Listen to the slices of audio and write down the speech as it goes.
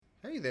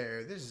Hey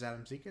there, this is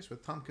Adam Zekas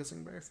with Tom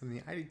Kissingbear from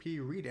the IDP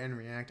Read and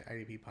React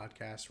IDP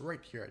podcast right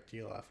here at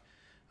DLF.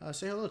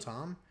 Say hello,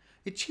 Tom.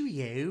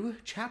 Cheerio,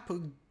 chap,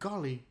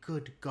 golly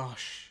good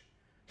gosh.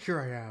 Here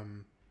I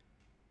am.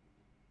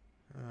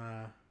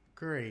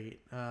 Great.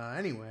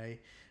 Anyway,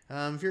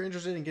 if you're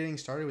interested in getting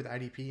started with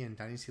IDP and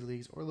Dynasty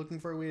Leagues or looking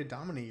for a way to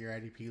dominate your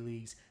IDP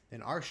leagues,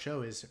 then our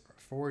show is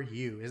for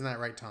you. Isn't that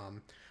right,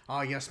 Tom?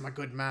 Ah, yes, my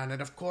good man,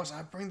 and of course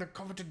I bring the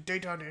coveted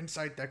data and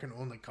insight that can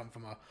only come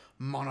from a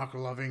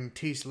monarch-loving,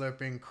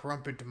 tea-slurping,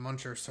 crumpet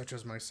muncher such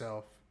as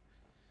myself.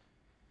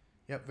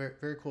 Yep, very,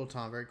 very cool,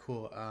 Tom, very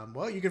cool.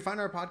 Well, you can find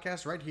our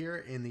podcast right here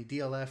in the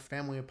DLF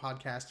Family of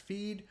Podcast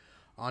feed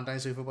on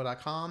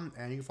dynastyfootball.com,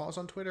 and you can follow us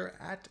on Twitter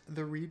at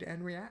The Read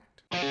and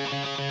React.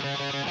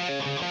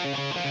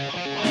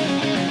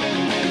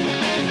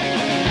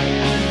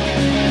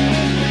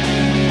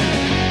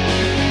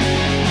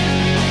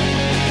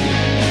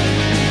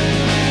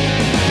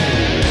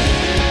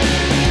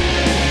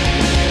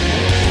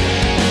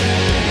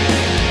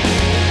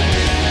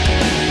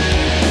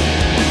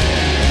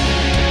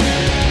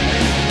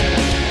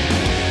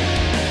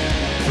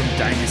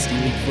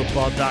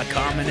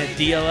 DynastyLeagueFootball.com and at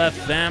DLF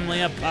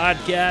Family of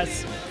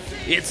Podcasts.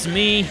 It's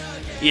me.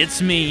 It's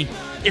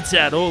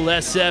that old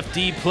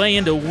SFD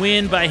playing to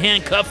win by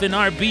handcuffing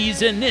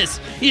RBs, and this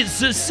is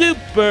the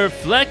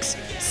SuperFlex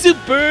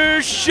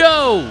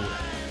SuperShow.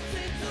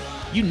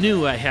 You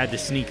knew I had to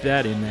sneak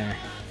that in there.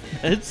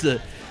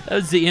 That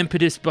was the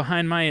impetus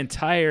behind my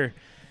entire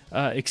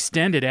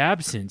extended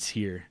absence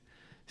here.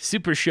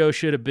 SuperShow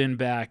should have been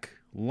back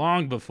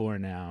long before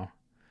now.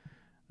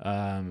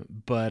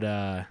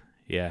 But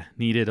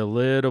needed a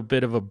little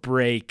bit of a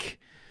break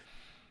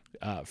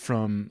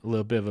from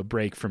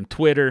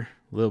Twitter,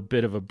 a little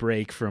bit of a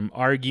break from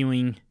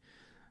arguing,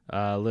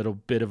 a little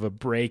bit of a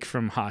break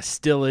from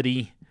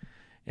hostility,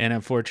 and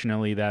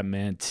unfortunately that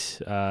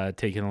meant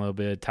taking a little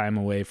bit of time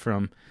away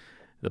from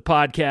the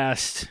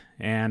podcast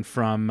and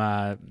from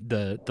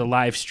the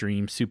live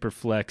stream,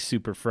 SuperFlex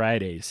Super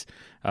Fridays,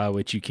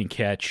 which you can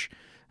catch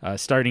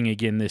starting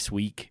again this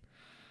week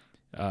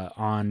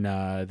on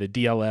the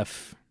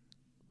DLF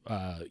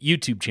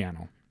YouTube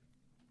channel.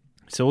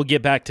 So we'll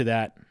get back to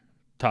that,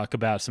 talk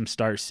about some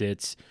start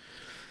sits,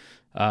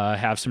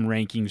 have some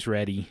rankings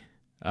ready,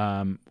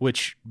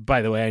 which,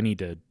 by the way, I need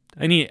to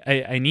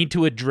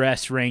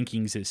address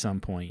rankings at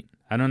some point.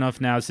 I don't know if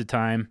now's the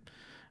time,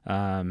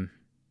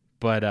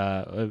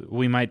 but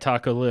we might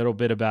talk a little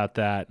bit about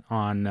that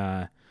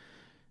on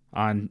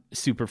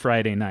Super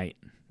Friday night.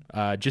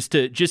 Just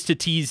to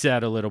tease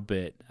that a little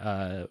bit,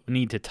 we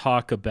need to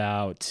talk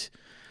about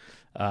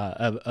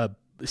a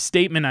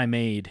statement I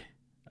made,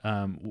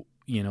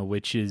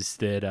 which is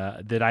that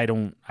I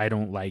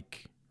don't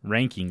like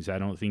rankings. I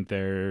don't think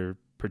they're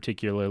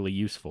particularly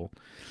useful,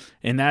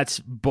 and that's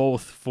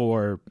both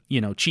for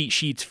cheat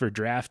sheets for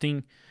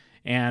drafting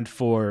and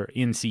for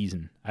in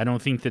season. I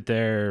don't think that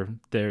they're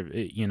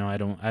I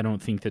don't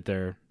think that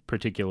they're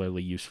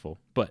particularly useful.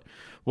 But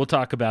we'll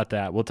talk about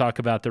that. We'll talk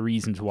about the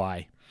reasons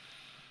why.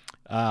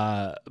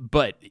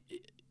 But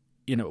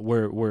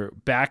we're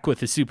back with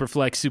the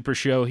SuperFlex Super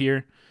Show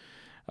here.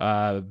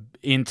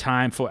 In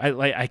time for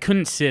I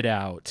couldn't sit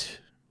out,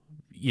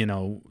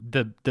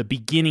 the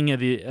beginning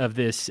of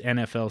this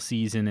NFL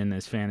season and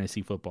this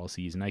fantasy football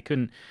season. I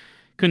couldn't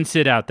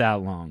sit out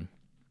that long.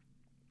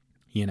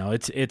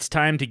 It's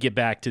time to get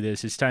back to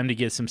this. It's time to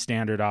get some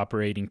standard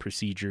operating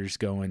procedures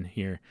going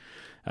here.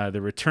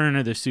 The return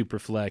of the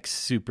SuperFlex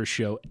Super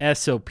Show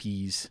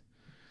SOPs,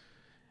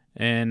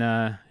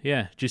 and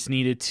just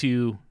needed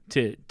to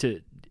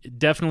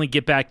definitely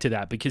get back to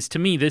that, because to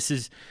me this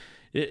is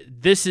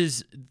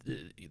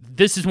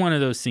one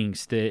of those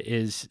things that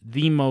is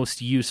the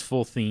most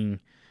useful thing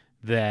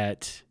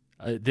that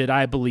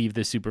I believe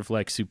the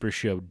SuperFlex Super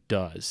Show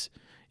does,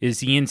 is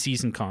the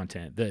in-season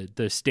content,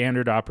 the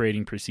standard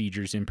operating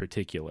procedures in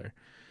particular.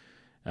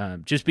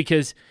 Just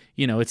because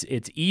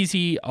it's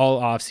easy all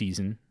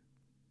off-season,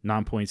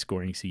 non-point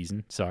scoring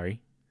season. Sorry,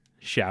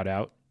 shout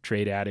out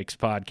Trade Addicts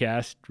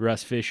Podcast,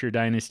 Russ Fisher,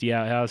 Dynasty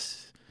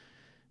Outhouse,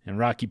 and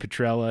Rocky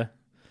Petrella.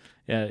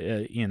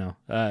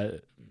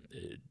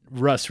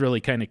 Russ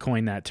really kind of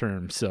coined that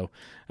term, so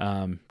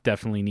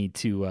definitely need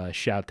to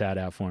shout that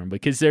out for him,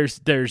 because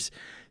there's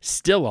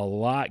still a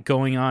lot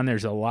going on.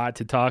 There's a lot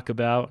to talk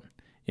about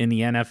in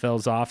the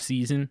NFL's off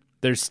season.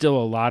 There's still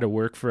a lot of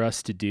work for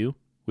us to do.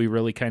 We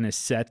really kind of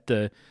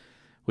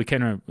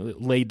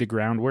laid the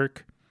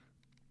groundwork.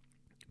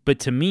 But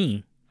to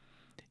me,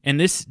 and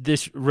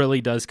this really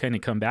does kind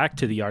of come back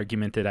to the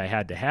argument that I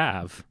had to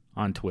have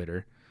on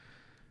Twitter,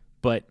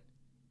 but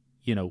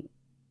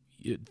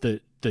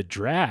the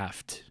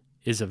draft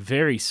is a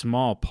very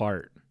small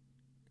part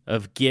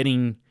of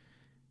getting,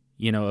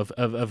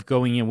 of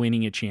going and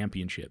winning a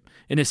championship,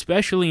 and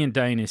especially in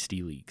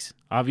dynasty leagues.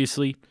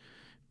 Obviously,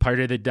 part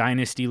of the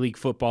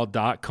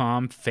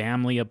DynastyLeagueFootball.com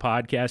family of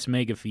podcast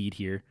mega feed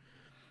here.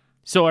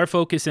 So our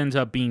focus ends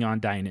up being on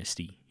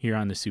dynasty here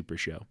on the Super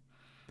Show.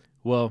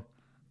 Well,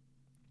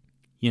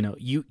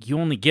 you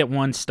only get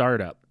one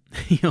startup.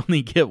 You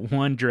only get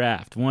one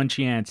draft, one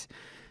chance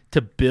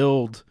to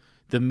build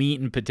the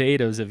meat and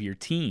potatoes of your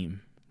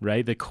team,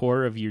 right? The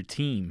core of your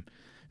team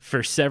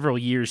for several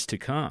years to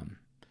come.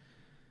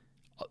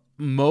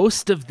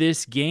 Most of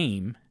this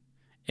game,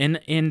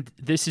 and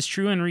this is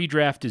true in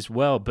redraft as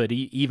well, but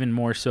even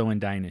more so in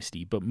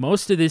Dynasty, but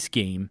most of this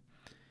game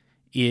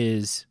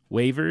is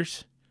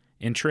waivers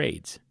and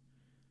trades.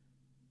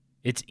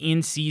 It's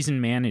in-season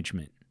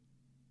management,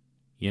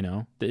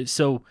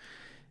 So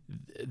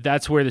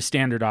that's where the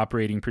standard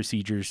operating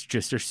procedures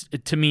just are,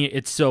 to me,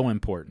 it's so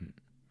important,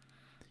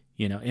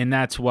 and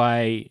that's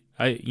why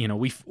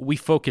we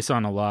focus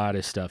on a lot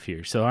of stuff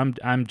here. So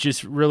I'm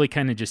just really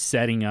kind of just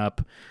setting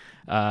up,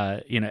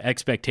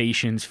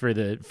 expectations for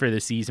the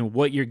season,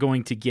 what you're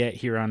going to get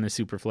here on the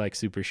SuperFlex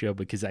Super Show,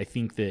 because I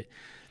think that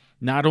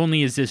not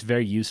only is this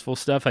very useful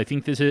stuff, I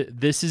think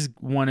this is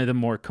one of the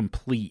more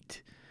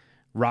complete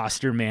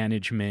roster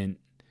management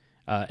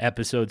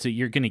episodes that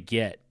you're going to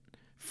get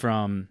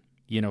from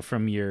your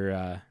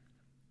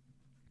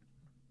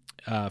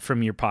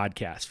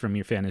podcast, from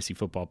your fantasy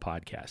football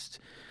podcasts.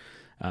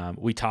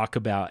 We talk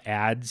about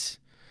ads.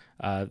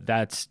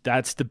 That's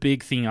the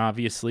big thing.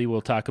 Obviously,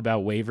 we'll talk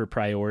about waiver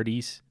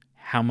priorities,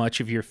 how much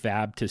of your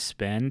fab to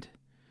spend.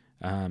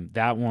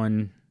 That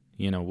one,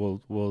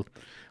 we'll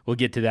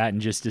get to that in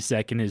just a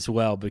second as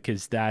well,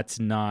 because that's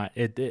not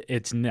it.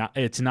 It's not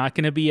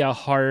going to be a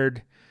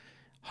hard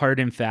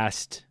and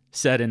fast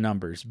set of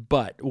numbers,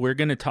 but we're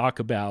going to talk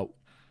about,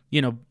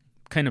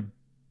 kind of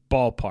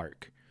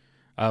ballpark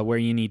where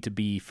you need to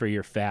be for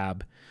your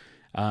fab,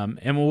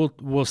 and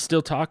we'll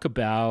still talk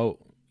about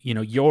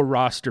your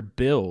roster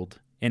build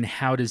and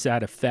how does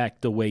that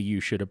affect the way you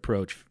should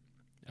approach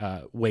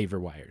waiver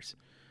wires,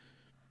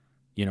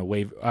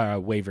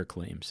 waiver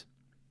claims.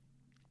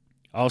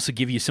 I'll also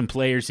give you some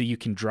players that you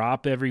can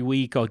drop every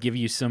week. I'll give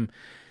you some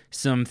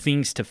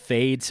things to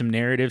fade, some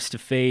narratives to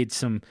fade,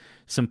 some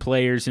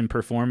players and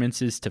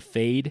performances to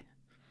fade.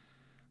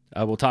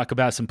 We'll talk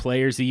about some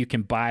players that you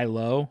can buy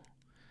low.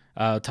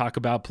 Talk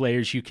about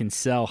players you can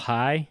sell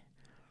high.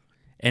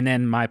 And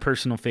then my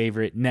personal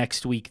favorite,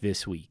 next week,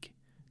 this week.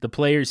 The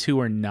players who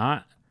are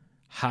not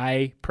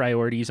high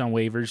priorities on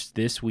waivers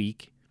this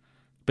week,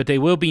 but they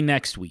will be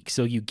next week.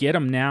 So you get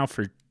them now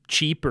for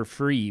cheap or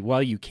free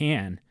while you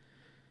can.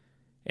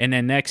 And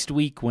then next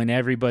week, when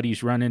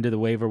everybody's running to the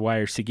waiver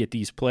wires to get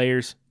these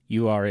players,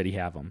 you already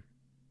have them.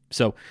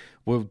 So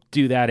we'll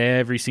do that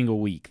every single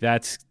week.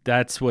 That's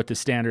what the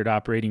standard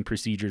operating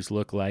procedures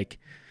look like.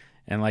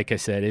 And like I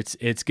said,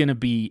 it's going to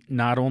be,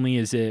 not only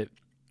is it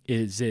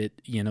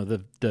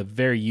the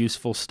very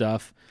useful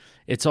stuff,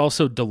 it's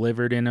also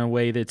delivered in a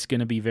way that's going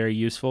to be very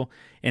useful,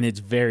 and it's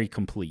very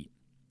complete.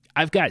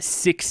 I've got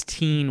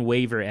 16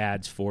 waiver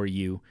ads for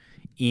you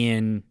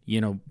in,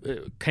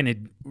 kind of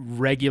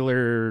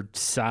regular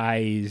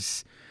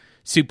size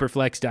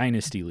SuperFlex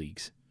Dynasty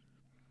leagues.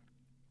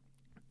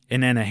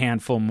 And then a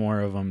handful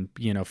more of them,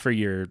 for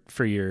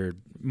your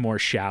more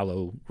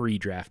shallow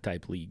redraft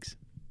type leagues.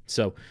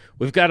 So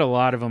we've got a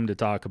lot of them to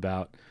talk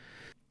about.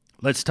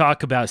 Let's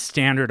talk about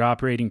standard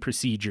operating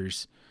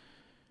procedures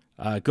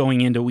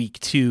going into week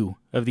 2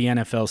 of the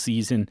NFL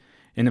season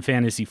and the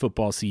fantasy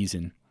football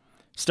season.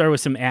 Start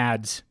with some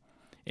ads.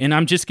 And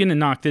I'm just going to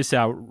knock this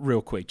out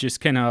real quick,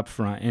 just kind of up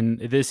front. And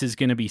this is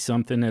going to be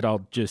something that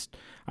I'm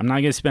not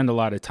going to spend a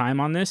lot of time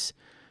on this,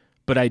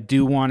 but I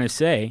do want to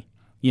say,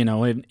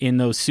 in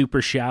those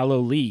super shallow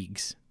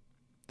leagues,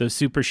 those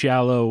super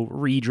shallow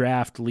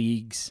redraft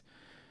leagues,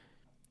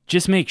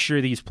 just make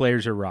sure these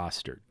players are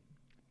rostered.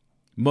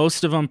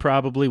 Most of them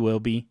probably will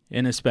be,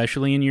 and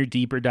especially in your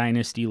deeper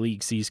dynasty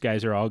leagues, these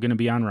guys are all going to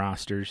be on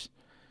rosters.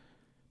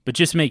 But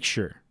just make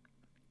sure.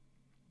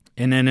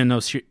 And then in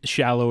those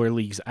shallower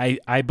leagues,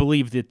 I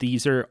believe that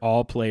these are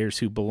all players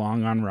who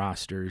belong on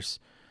rosters,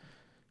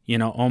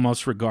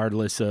 almost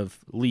regardless of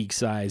league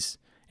size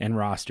and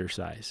roster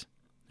size.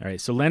 All right,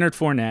 so Leonard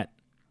Fournette,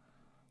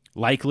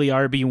 likely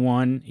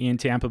RB1 in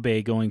Tampa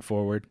Bay going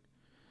forward.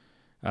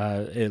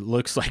 It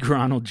looks like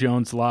Ronald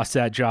Jones lost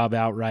that job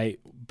outright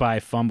by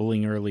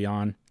fumbling early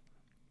on.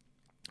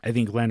 I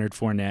think Leonard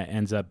Fournette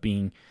ends up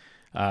being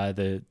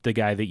the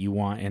guy that you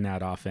want in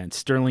that offense.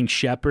 Sterling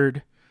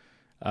Shepard,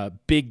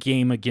 big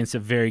game against a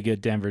very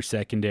good Denver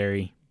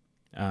secondary,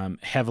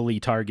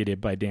 heavily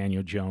targeted by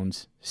Daniel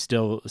Jones,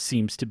 still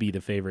seems to be the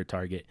favorite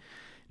target.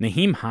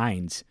 Nyheim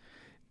Hines,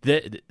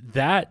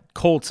 that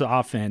Colts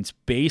offense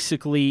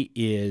basically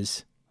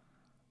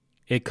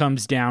it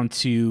comes down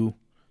to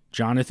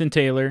Jonathan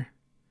Taylor,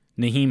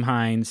 Nyheim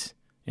Hines,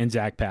 and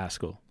Zach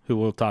Pascal, who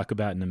we'll talk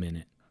about in a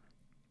minute.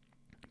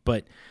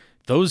 But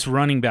those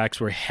running backs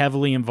were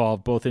heavily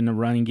involved both in the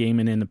running game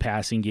and in the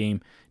passing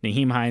game.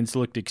 Nyheim Hines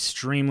looked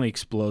extremely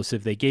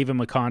explosive. They gave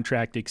him a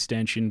contract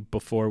extension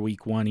before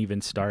week 1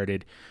 even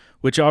started,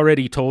 which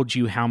already told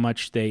you how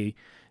much they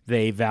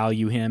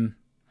value him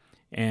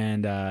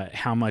and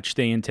how much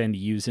they intend to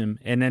use him.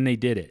 And then they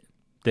did it.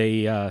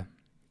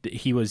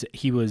 He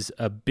was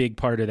a big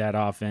part of that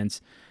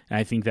offense, and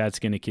I think that's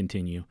going to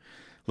continue.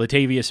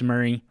 Latavius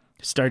Murray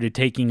started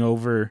taking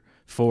over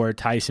for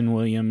Tyson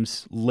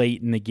Williams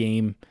late in the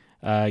game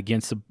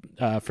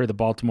for the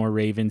Baltimore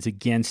Ravens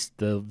against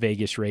the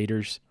Vegas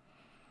Raiders.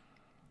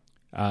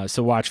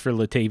 So watch for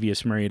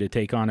Latavius Murray to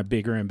take on a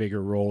bigger and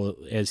bigger role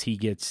as he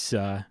gets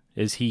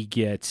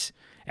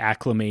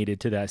acclimated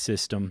to that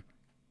system.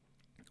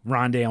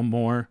 Rondale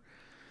Moore,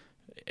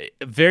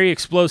 very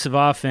explosive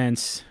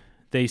offense.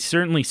 They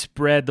certainly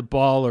spread the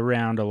ball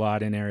around a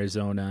lot in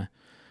Arizona,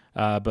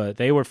 but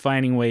they were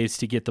finding ways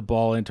to get the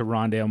ball into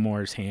Rondale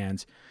Moore's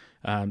hands,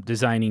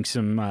 designing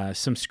some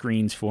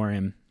screens for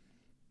him.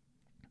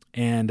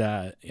 And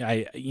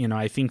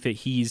I think that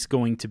he's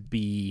going to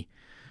be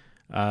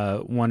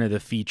one of the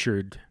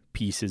featured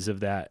pieces of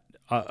that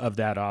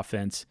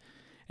offense.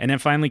 And then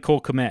finally,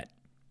 Cole Kmet.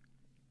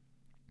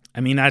 I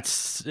mean,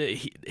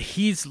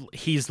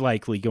 he's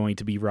likely going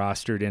to be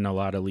rostered in a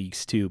lot of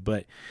leagues too.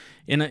 But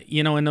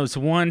in those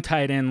one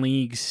tight end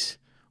leagues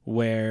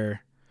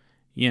where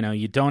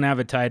you don't have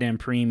a tight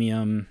end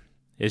premium,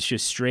 it's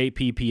just straight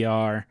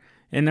PPR,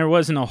 and there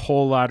wasn't a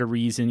whole lot of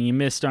reason. You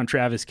missed on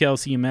Travis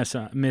Kelce, you missed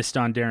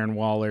on Darren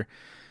Waller.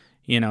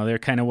 There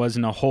kind of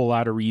wasn't a whole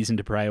lot of reason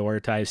to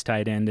prioritize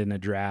tight end in a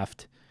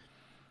draft.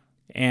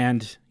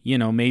 And,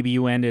 maybe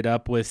you ended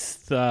up with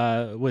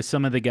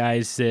some of the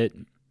guys that,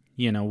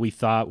 we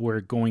thought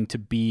were going to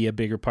be a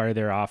bigger part of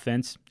their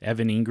offense.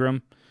 Evan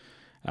Ingram,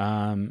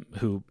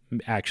 who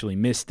actually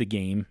missed the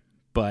game,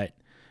 but,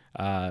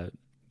 I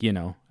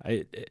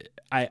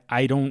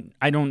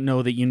don't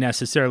know that you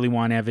necessarily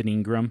want Evan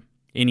Ingram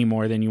any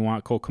more than you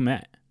want Cole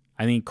Kmet.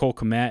 I think Cole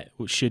Kmet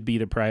should be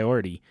the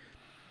priority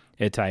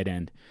at tight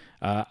end.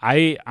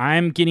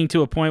 I'm getting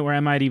to a point where I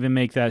might even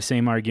make that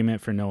same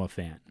argument for Noah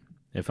Fant,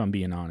 if I'm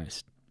being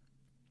honest.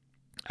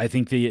 I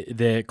think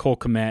the Cole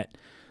Kmet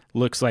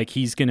looks like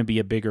he's going to be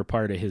a bigger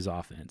part of his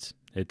offense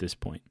at this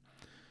point.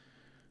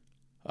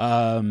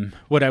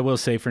 What I will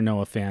say for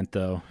Noah Fant,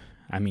 though,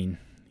 I mean,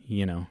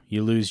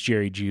 you lose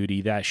Jerry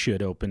Jeudy, that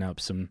should open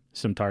up some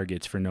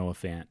targets for Noah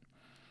Fant.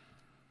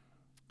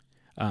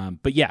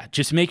 But yeah,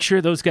 just make sure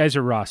those guys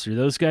are rostered.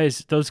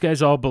 Those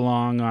guys all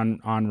belong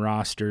on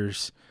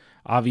rosters.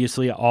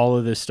 Obviously, all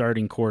of the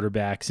starting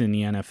quarterbacks in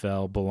the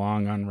NFL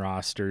belong on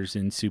rosters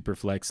in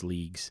SuperFlex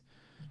leagues.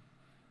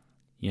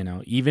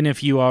 Even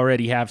if you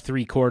already have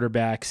 3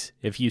 quarterbacks,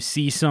 if you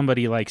see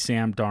somebody like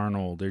Sam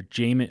Darnold or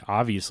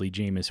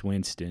Jameis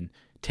Winston,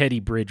 Teddy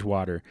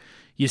Bridgewater,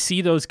 you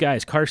see those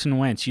guys, Carson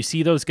Wentz, you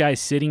see those guys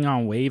sitting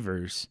on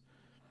waivers,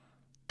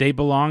 they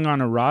belong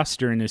on a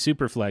roster in a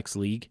SuperFlex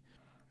league,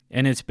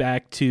 and it's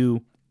back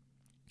to,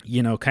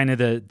 kind of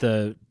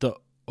the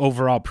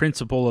overall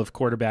principle of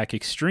quarterback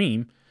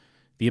extreme,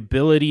 the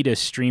ability to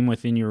stream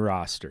within your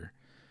roster.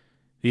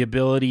 The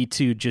ability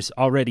to just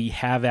already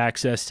have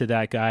access to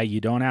that guy. You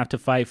don't have to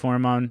fight for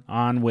him on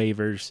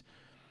waivers.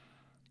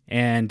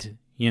 And,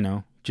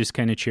 just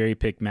kind of cherry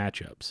pick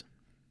matchups.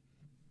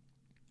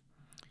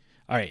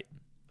 All right.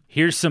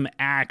 Here's some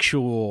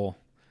actual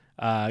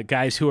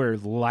guys who are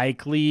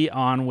likely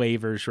on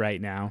waivers right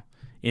now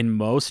in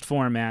most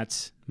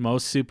formats,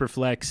 most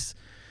SuperFlex,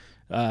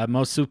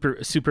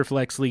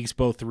 SuperFlex leagues,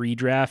 both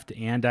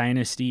redraft and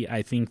dynasty.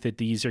 I think that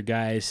these are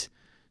guys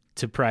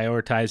to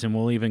prioritize, and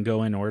we'll even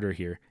go in order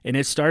here. And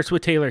it starts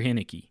with Taylor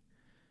Heinicke,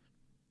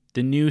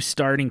 the new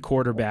starting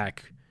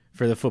quarterback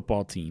for the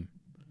football team.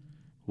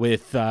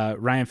 With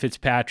Ryan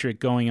Fitzpatrick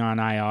going on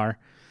IR,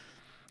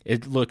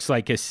 it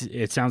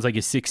sounds like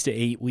a 6 to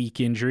 8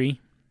 week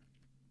injury.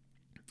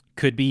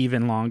 Could be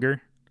even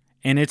longer.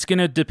 And it's going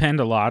to depend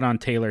a lot on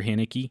Taylor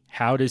Heinicke.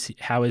 How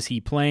is he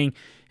playing?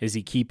 Is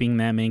he keeping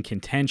them in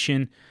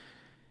contention?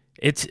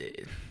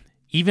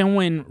 Even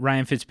when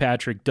Ryan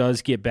Fitzpatrick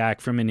does get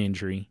back from an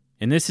injury,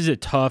 and this is a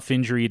tough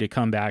injury to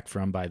come back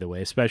from, by the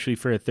way, especially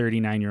for a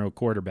 39-year-old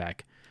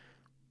quarterback.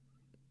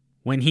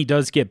 When he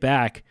does get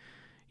back,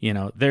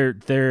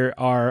 there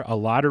are a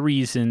lot of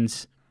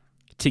reasons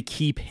to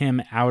keep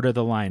him out of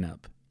the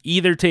lineup.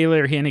 Either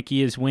Taylor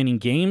Heinicke is winning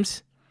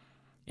games,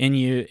 and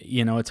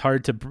it's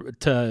hard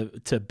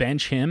to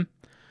bench him,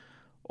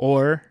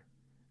 or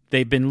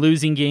they've been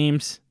losing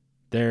games,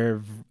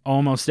 they're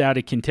almost out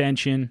of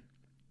contention.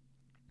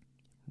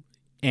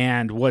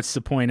 And what's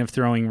the point of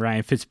throwing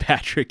Ryan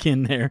Fitzpatrick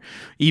in there,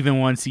 even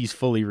once he's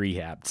fully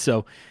rehabbed?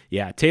 So,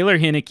 yeah, Taylor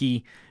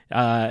Heinicke,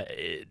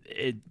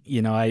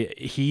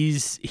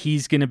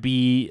 he's going to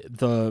be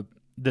the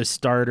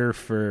starter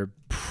for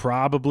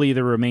probably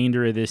the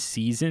remainder of this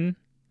season,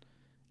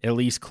 at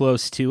least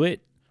close to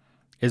it,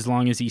 as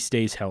long as he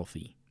stays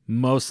healthy,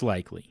 most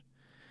likely.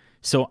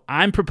 So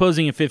I'm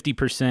proposing a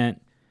 50%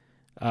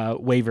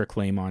 waiver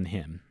claim on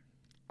him.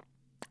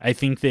 I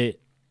think that,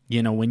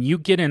 when you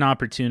get an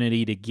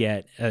opportunity to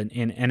get an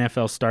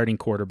NFL starting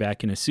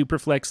quarterback in a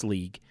SuperFlex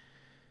league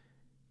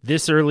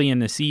this early in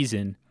the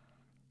season,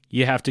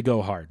 you have to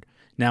go hard.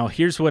 Now,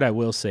 here's what I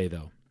will say,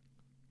 though.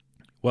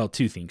 Well,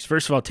 2 things.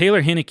 First of all,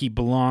 Taylor Heinicke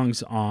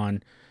belongs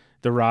on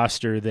the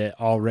roster that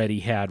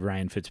already had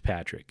Ryan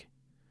Fitzpatrick.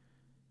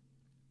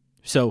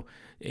 So,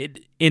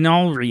 in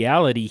all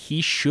reality,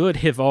 he should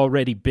have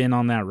already been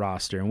on that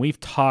roster, and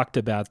we've talked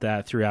about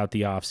that throughout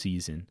the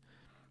offseason.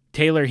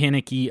 Taylor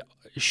Heinicke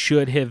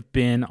should have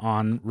been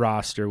on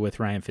roster with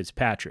Ryan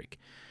Fitzpatrick.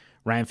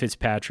 Ryan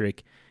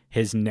Fitzpatrick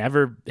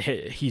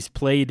he's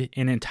played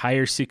an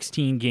entire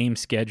 16-game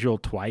schedule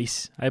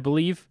twice, I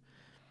believe,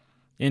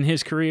 in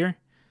his career.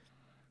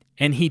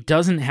 And he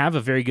doesn't have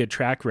a very good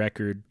track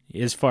record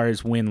as far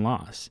as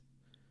win-loss.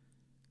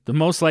 The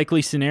most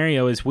likely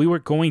scenario is we were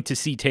going to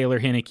see Taylor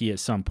Heinicke at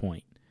some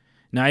point.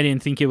 Now, I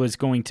didn't think it was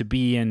going to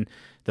be in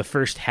the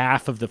first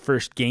half of the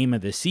first game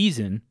of the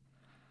season,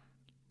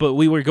 but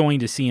we were going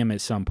to see him at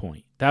some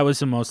point. That was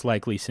the most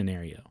likely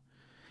scenario.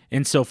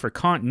 And so for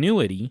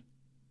continuity,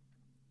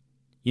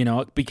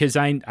 because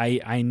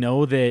I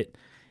know that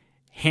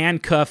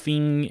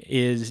handcuffing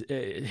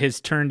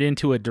has turned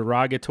into a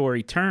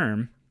derogatory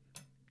term,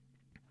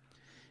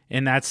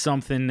 and that's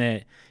something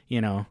that,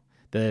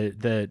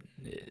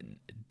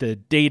 the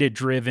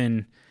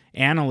data-driven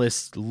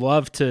analysts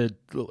love to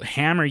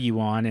hammer you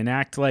on and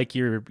act like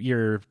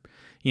you're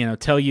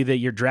tell you that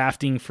you're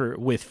drafting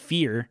with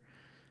fear.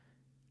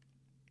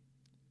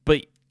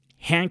 But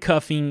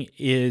handcuffing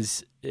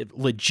is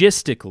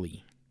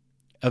logistically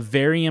a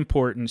very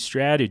important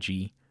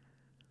strategy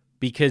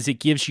because it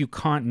gives you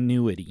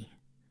continuity.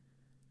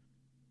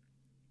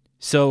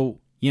 So,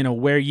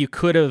 where you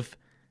could have,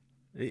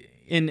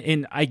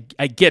 and I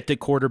get that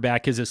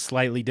quarterback is a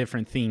slightly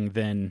different thing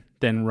than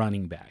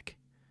running back,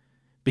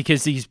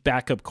 because these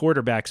backup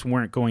quarterbacks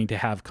weren't going to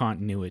have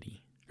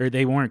continuity, or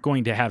they weren't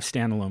going to have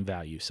standalone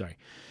value. Sorry.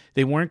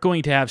 They weren't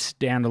going to have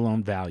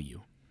standalone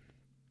value.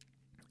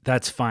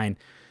 That's fine.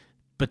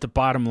 But the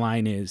bottom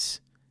line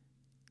is,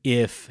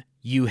 if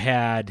you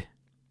had,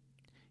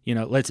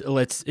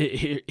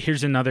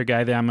 here's another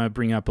guy that I'm going to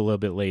bring up a little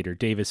bit later,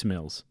 Davis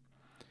Mills,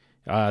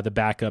 the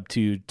backup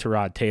to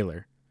Tyrod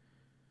Taylor.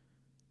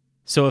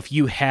 So if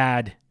you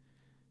had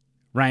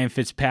Ryan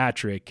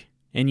Fitzpatrick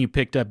and you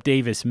picked up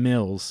Davis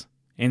Mills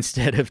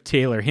instead of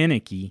Taylor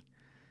Heinicke,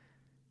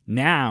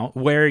 now,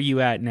 where are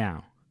you at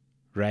now,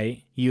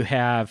 right? You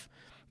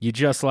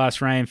just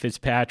lost Ryan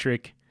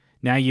Fitzpatrick.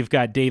 Now you've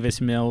got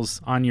Davis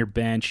Mills on your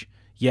bench.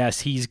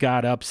 Yes, he's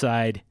got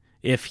upside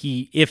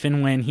if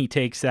and when he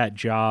takes that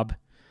job.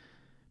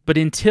 But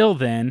until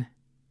then,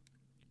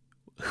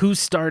 who's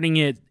starting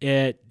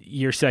at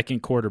your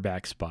second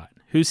quarterback spot?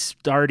 Who's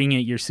starting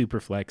at your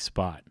SuperFlex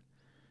spot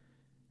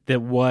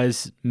that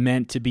was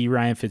meant to be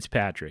Ryan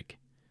Fitzpatrick?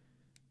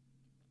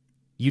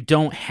 You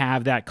don't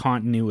have that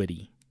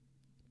continuity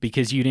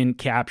because you didn't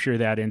capture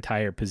that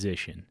entire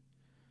position.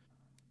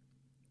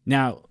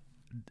 Now,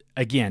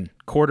 again,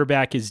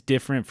 quarterback is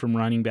different from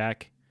running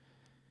back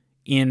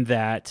in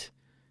that,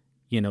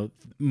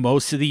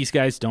 most of these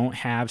guys don't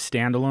have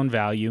standalone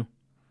value,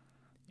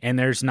 and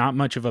there's not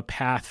much of a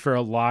path for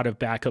a lot of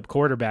backup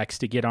quarterbacks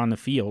to get on the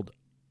field.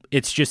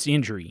 It's just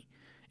injury,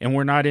 and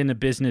we're not in the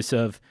business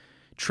of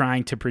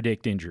trying to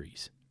predict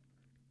injuries.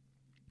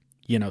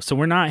 So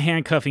we're not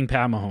handcuffing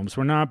Pat Mahomes.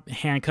 We're not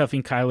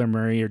handcuffing Kyler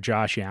Murray or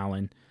Josh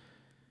Allen.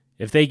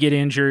 If they get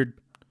injured,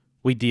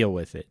 we deal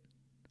with it,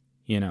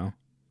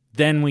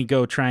 Then we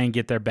go try and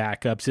get their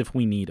backups if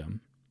we need them.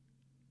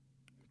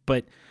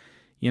 But,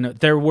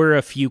 there were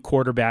a few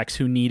quarterbacks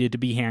who needed to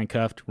be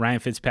handcuffed. Ryan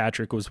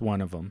Fitzpatrick was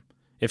one of them.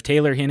 If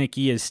Taylor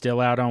Heinicke is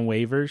still out on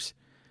waivers,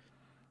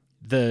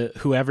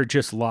 whoever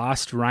just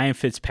lost Ryan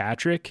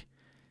Fitzpatrick,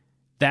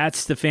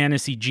 that's the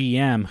fantasy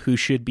GM who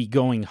should be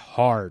going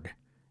hard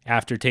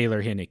after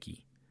Taylor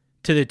Heinicke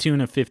to the tune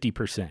of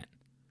 50%.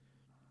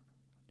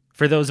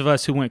 For those of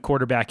us who went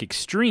quarterback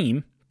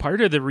extreme,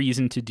 part of the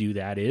reason to do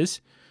that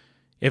is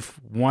if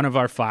one of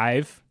our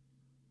 5,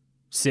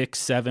 6,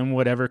 7,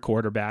 whatever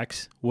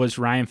quarterbacks was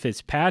Ryan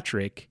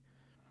Fitzpatrick,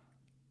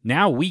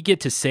 now we get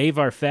to save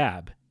our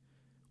fab.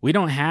 We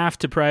don't have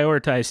to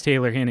prioritize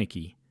Taylor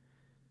Heinicke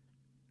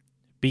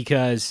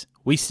because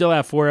we still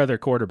have 4 other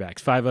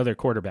quarterbacks, 5 other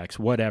quarterbacks,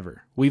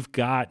 whatever. We've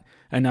got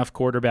enough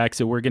quarterbacks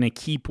that we're going to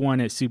keep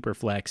one at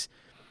SuperFlex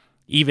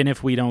even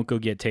if we don't go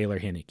get Taylor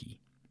Heinicke.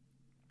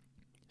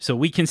 So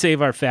we can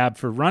save our fab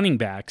for running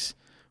backs,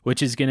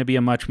 which is going to be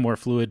a much more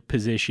fluid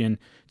position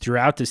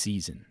throughout the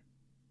season,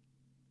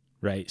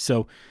 right?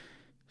 So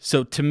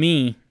to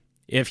me,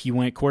 if you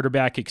went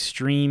quarterback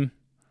extreme,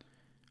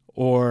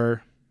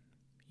 or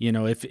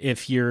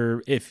if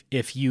you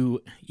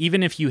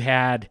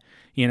had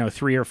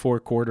 3 or 4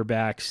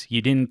 quarterbacks,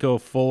 you didn't go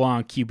full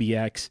on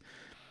QBX,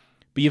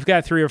 but you've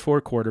got 3 or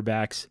 4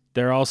 quarterbacks,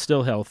 they're all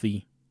still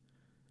healthy,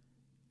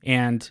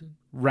 and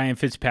Ryan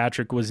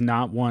Fitzpatrick was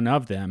not one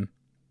of them.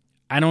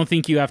 I don't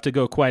think you have to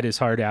go quite as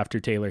hard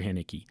after Taylor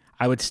Heinicke.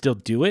 I would still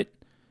do it,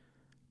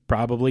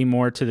 probably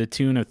more to the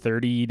tune of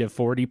 30 to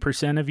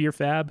 40% of your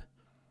fab.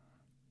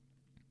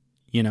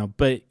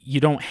 But you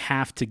don't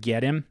have to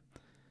get him.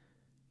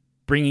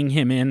 Bringing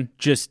him in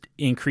just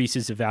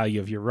increases the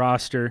value of your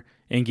roster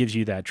and gives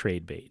you that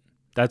trade bait.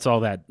 That's all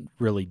that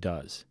really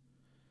does.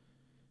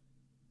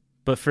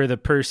 But for the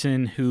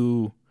person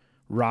who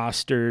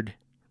rostered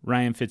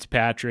Ryan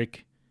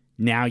Fitzpatrick,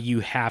 now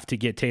you have to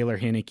get Taylor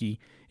Heinicke,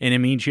 and it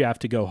means you have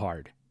to go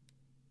hard.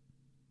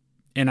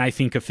 And I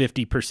think a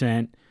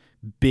 50%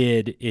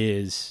 bid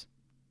is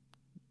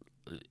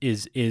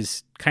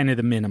is kind of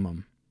the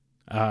minimum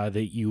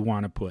that you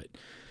want to put.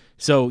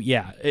 So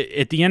yeah,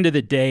 at the end of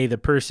the day, the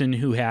person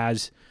who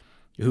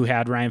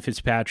had Ryan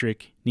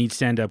Fitzpatrick needs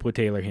to end up with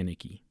Taylor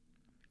Heineke.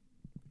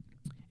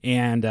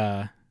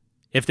 And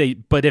if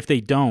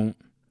they don't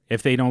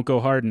go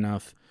hard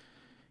enough,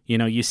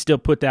 you still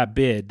put that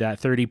bid,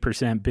 that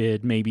 30%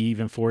 bid, maybe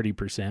even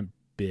 40%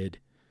 bid,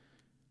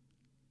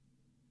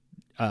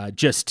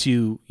 just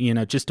to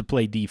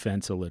play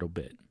defense a little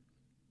bit,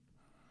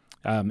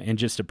 and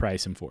just to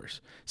price and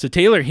force. So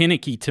Taylor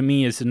Heineke to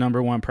me is the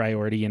number one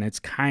priority, and it's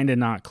kind of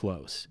not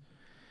close.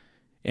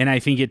 And I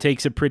think it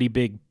takes a pretty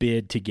big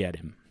bid to get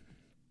him.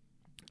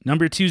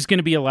 Number 2 is going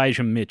to be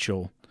Elijah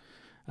Mitchell.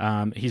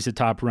 He's a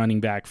top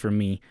running back for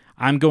me.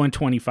 I'm going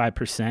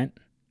 25%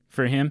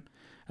 for him.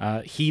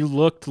 He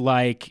looked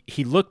like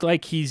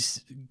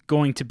he's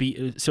going to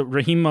be. So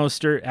Raheem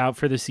Mostert out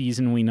for the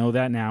season. We know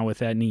that now with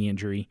that knee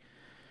injury.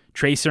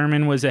 Trey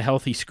Sermon was a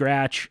healthy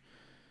scratch.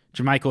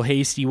 Jermichael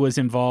Hasty was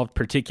involved,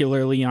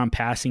 particularly on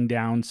passing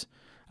downs,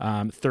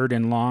 third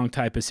and long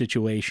type of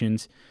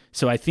situations.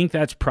 So I think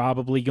that's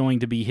probably going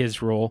to be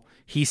his role.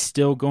 He's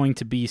still going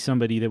to be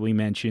somebody that we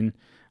mentioned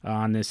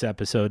on this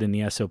episode in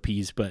the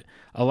SOPs, but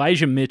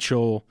Elijah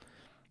Mitchell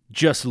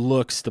just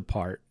looks the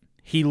part.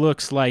 He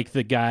looks like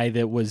the guy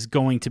that was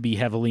going to be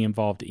heavily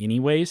involved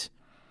anyways,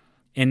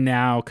 and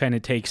now kind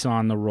of takes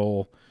on the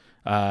role,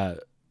 left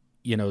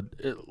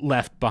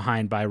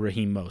behind by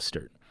Raheem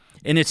Mostert.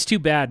 And it's too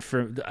bad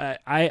for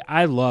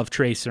I love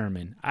Trey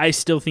Sermon. I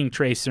still think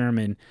Trey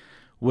Sermon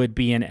would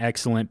be an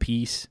excellent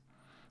piece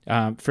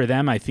for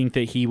them. I think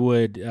that he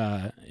would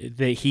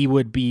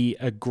be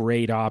a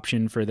great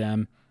option for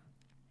them.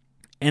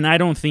 And I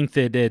don't think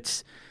that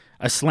it's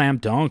a slam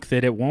dunk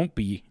that it won't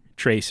be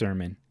Trey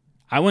Sermon.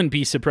 I wouldn't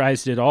be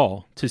surprised at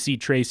all to see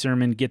Trey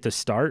Sermon get the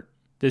start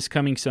this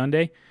coming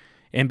Sunday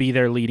and be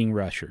their leading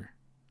rusher.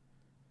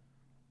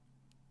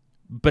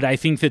 But I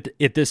think that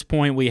at this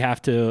point we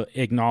have to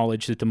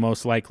acknowledge that the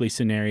most likely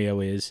scenario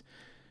is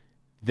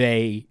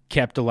they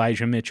kept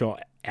Elijah Mitchell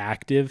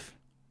active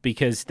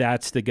because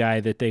that's the guy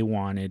that they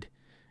wanted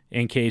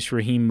in case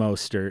Raheem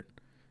Mostert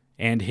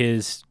and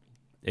his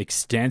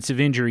extensive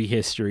injury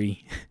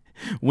history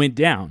went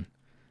down.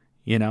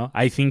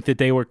 I think that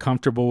they were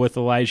comfortable with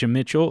Elijah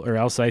Mitchell, or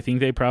else I think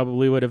they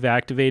probably would have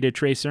activated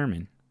Trey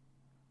Sermon.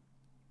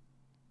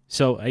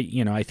 So,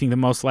 I think the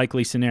most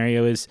likely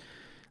scenario is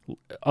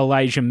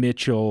Elijah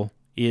Mitchell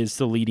is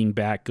the leading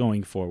back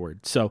going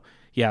forward. So,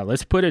 yeah,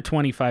 let's put a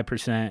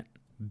 25%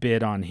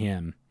 bid on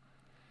him.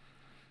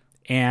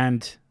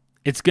 And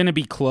it's going to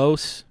be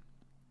close.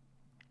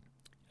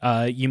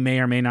 You may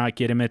or may not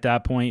get him at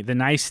that point. The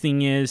nice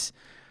thing is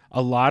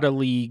a lot of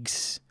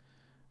leagues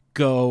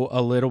go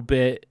a little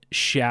bit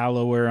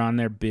shallower on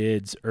their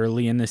bids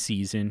early in the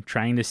season,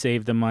 trying to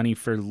save the money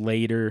for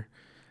later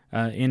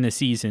in the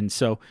season.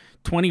 So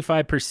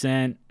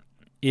 25%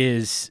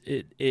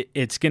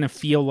 it's going to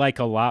feel like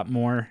a lot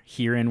more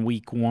here in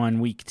week 1,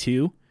 week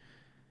 2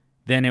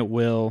 than it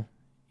will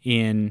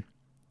in,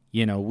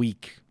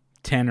 week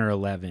 10 or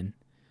 11.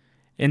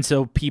 And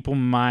so people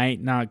might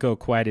not go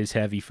quite as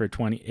heavy for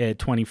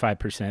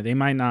 25%. They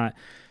might not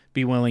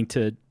be willing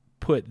to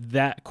put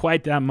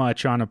quite that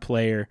much on a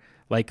player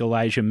like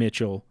Elijah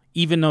Mitchell,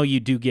 even though you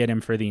do get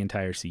him for the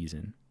entire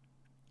season.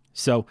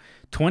 So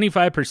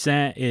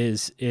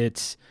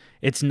 25%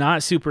 it's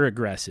not super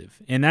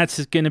aggressive. And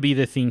that's going to be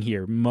the thing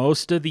here.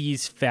 Most of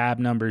these fab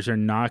numbers are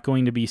not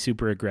going to be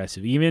super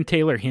aggressive. Even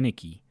Taylor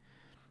Heineke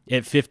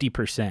at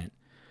 50%.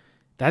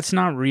 That's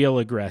not real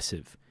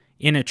aggressive.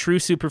 In a true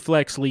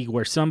SuperFlex league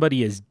where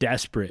somebody is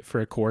desperate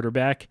for a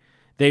quarterback,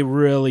 they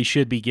really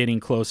should be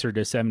getting closer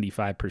to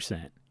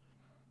 75%.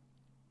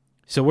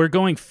 So we're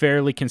going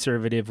fairly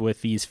conservative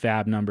with these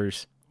fab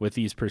numbers, with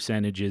these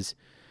percentages.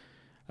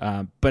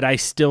 But I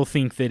still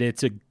think that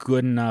it's a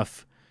good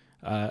enough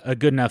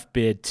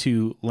bid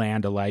to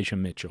land Elijah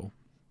Mitchell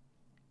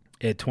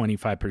at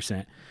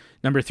 25%.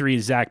 Number 3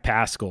 is Zach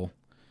Pascal,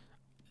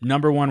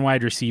 number 1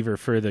 wide receiver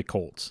for the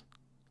Colts.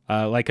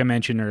 Like I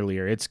mentioned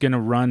earlier, it's going to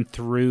run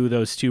through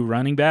those 2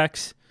 running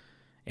backs,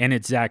 and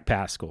it's Zach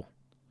Pascal.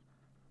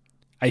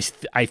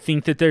 I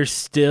think that there's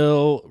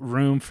still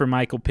room for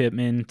Michael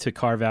Pittman to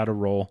carve out a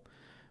role,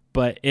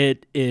 but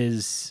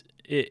it's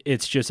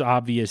just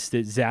obvious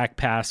that Zach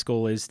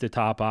Pascal is the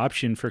top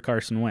option for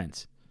Carson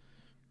Wentz.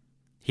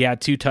 He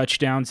had 2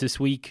 touchdowns this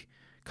week,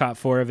 caught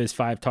 4 of his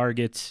 5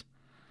 targets.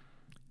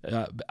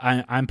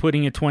 I'm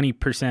putting a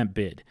 20%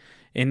 bid.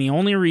 And the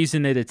only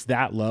reason that it's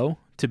that low,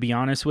 to be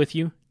honest with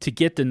you, to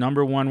get the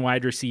number 1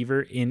 wide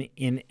receiver in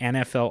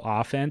NFL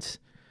offense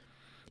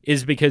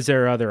is because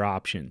there are other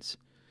options.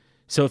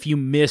 So if you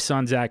miss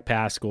on Zach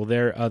Pascal,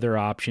 there are other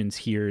options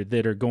here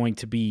that are going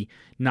to be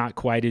not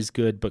quite as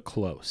good, but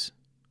close.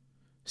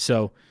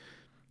 So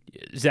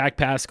Zach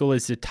Pascal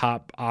is the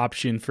top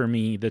option for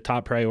me, the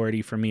top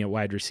priority for me at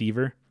wide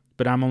receiver,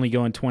 but I'm only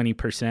going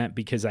 20%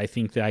 because I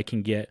think that I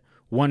can get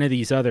one of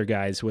these other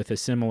guys with a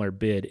similar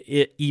bid,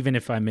 even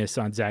if I miss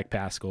on Zach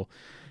Pascal,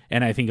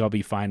 and I think I'll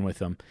be fine with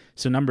them.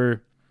 So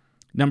number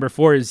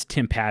 4 is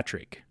Tim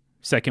Patrick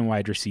second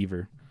wide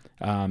receiver.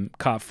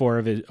 Caught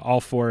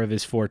all four of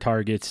his 4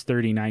 targets,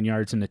 39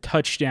 yards and a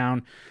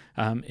touchdown,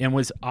 and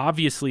was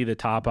obviously the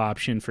top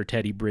option for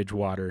Teddy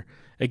Bridgewater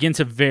against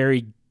a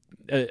very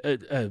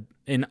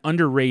an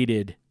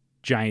underrated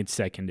Giants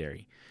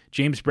secondary.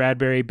 James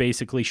Bradbury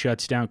basically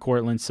shuts down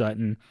Cortland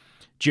Sutton.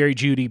 Jerry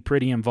Jeudy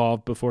pretty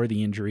involved before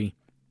the injury.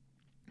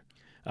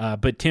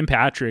 But Tim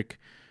Patrick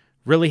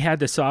really had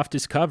the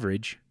softest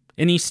coverage,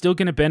 and he's still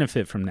going to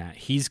benefit from that.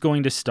 He's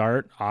going to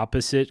start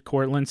opposite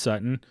Cortland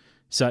Sutton.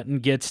 Sutton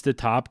gets the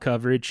top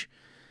coverage.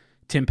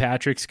 Tim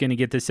Patrick's going to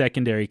get the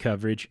secondary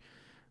coverage.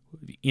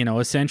 You know,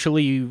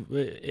 essentially,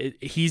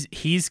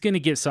 he's going to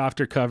get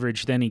softer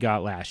coverage than he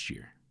got last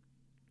year.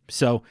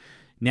 So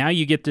now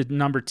you get the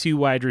number 2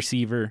 wide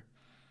receiver,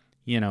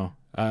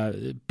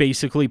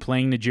 basically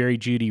playing the Jerry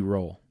Jeudy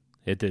role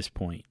at this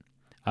point.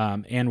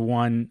 And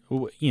one,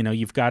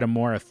 you've got a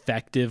more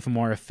effective,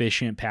 more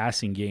efficient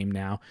passing game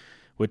now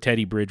with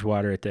Teddy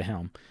Bridgewater at the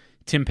helm.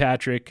 Tim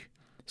Patrick,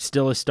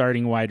 still a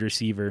starting wide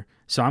receiver.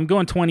 So I'm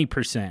going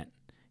 20%.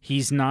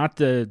 He's not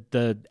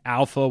the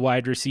alpha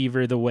wide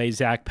receiver the way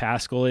Zach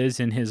Pascal is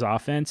in his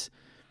offense,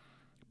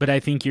 but I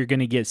think you're going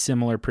to get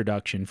similar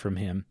production from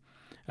him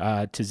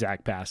to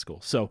Zach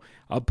Pascal. So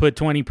I'll put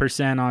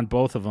 20% on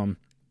both of them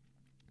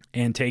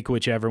and take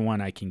whichever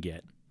one I can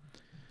get.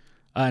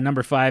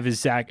 Number 5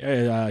 is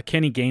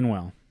Kenny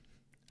Gainwell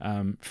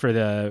for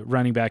the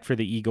running back for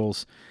the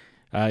Eagles.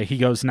 He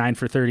goes 9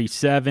 for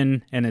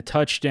 37 and a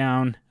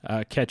touchdown,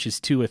 catches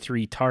 2 of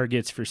 3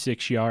 targets for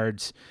 6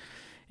 yards,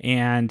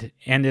 and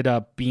ended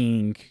up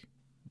being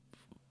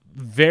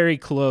very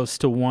close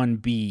to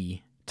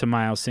 1B to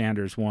Miles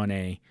Sanders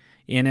 1A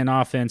in an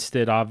offense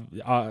that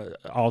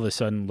all of a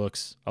sudden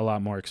looks a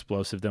lot more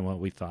explosive than what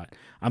we thought.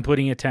 I'm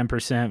putting a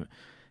 10%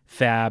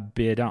 fab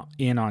bid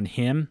in on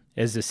him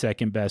as the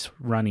second best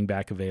running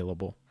back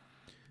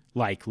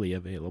likely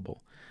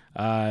available.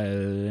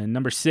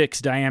 Number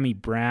 6, Dyami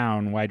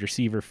Brown, wide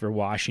receiver for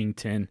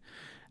Washington.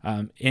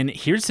 And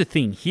here's the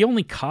thing. He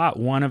only caught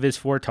 1 of his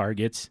 4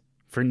 targets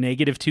for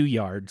 -2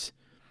 yards.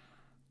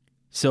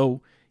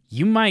 So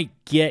you might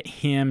get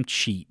him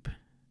cheap.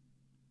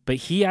 But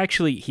he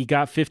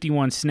got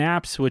 51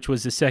 snaps, which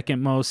was the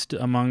second most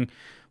among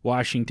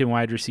Washington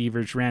wide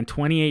receivers, ran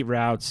 28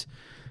 routes,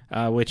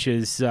 which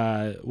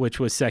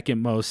was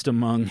second most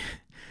among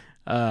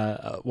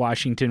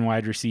Washington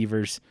wide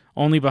receivers,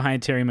 only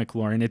behind Terry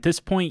McLaurin. At this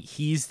point,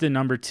 he's the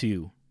number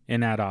 2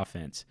 in that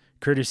offense.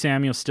 Curtis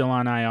Samuel's still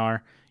on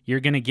IR. You're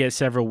going to get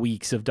several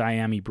weeks of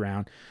Dyami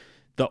Brown.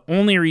 The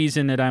only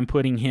reason that I'm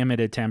putting him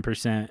at a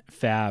 10%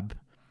 fab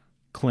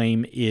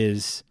claim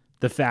is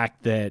the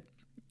fact that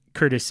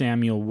Curtis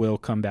Samuel will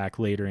come back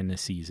later in the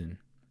season.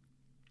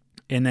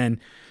 And then,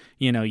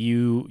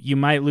 you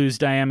might lose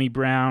Dyami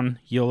Brown.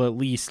 You'll at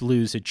least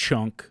lose a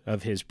chunk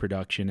of his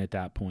production at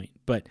that point.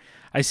 But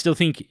I still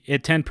think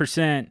at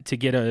 10% to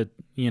get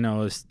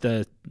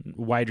the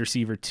wide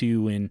receiver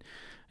 2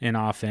 in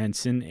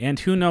offense. And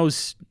who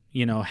knows,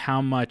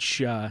 how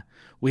much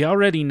we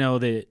already know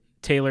that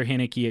Taylor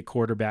Heinicke at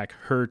quarterback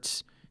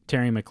hurts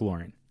Terry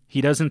McLaurin.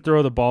 He doesn't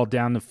throw the ball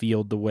down the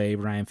field the way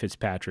Ryan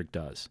Fitzpatrick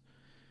does.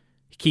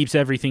 He keeps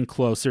everything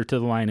closer to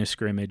the line of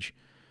scrimmage.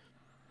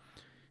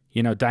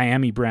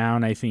 Dyami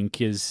Brown, I think,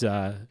 is,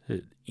 I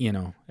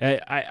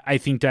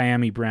think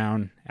Dyami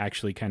Brown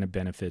actually kind of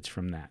benefits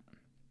from that.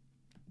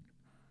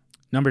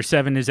 Number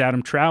 7 is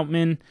Adam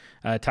Troutman,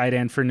 tight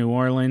end for New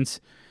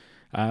Orleans.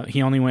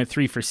 He only went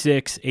 3 for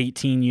 6,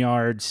 18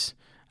 yards,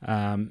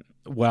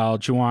 while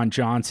Juwan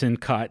Johnson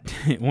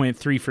went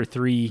 3 for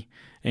 3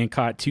 and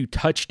caught 2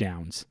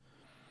 touchdowns.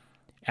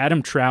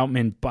 Adam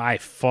Troutman by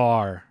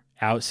far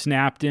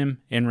outsnapped him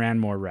and ran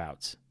more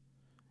routes.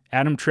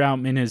 Adam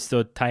Troutman is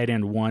the tight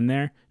end 1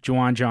 there.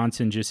 Juwan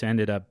Johnson just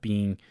ended up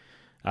being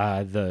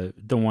the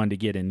one to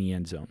get in the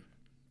end zone.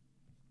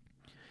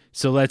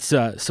 So let's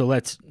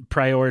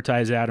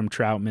prioritize Adam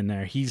Troutman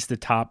there. He's the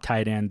top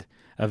tight end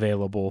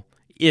available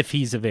if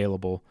he's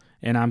available,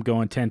 and I'm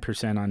going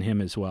 10% on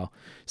him as well.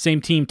 Same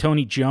team,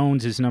 Tony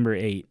Jones is number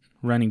 8,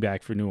 running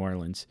back for New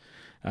Orleans.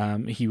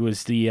 He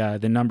was the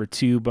number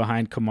 2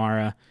 behind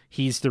Kamara.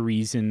 He's the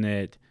reason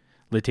that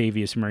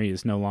Latavius Murray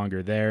is no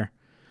longer there.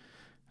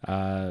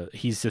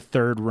 He's the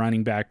 3rd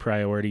running back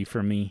priority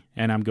for me,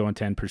 and I'm going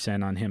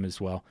 10% on him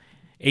as well.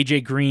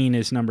 AJ Green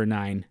is number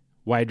 9,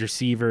 wide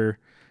receiver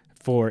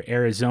for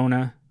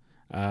Arizona.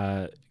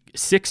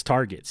 6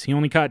 targets. He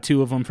only caught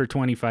 2 of them for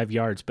 25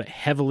 yards, but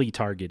heavily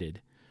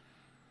targeted.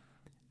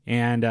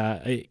 And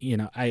I'm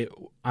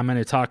going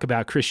to talk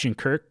about Christian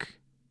Kirk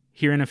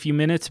here in a few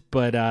minutes,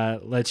 but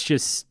let's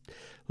just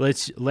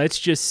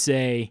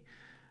say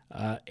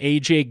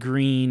AJ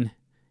Green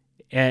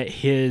at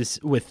his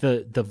with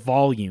the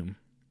volume,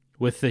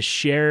 with the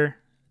share,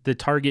 the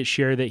target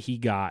share that he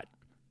got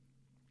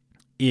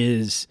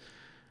is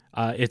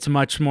it's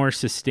much more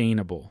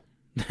sustainable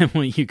than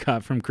what you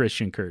got from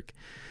Christian Kirk.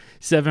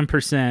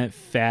 7%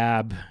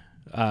 fab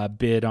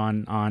bid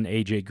on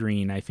AJ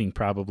Green, I think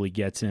probably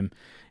gets him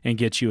and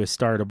gets you a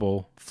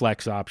startable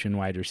flex option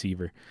wide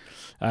receiver.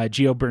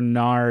 Gio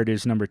Bernard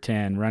is number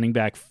 10, running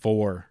back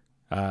 4,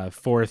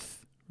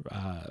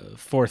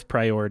 fourth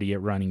priority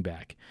at running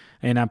back,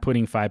 and I'm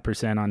putting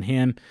 5% on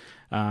him.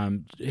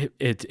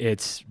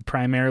 It's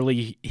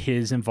primarily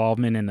his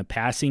involvement in the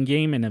passing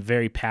game in a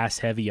very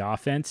pass-heavy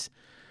offense.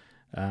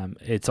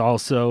 It's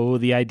also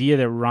the idea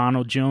that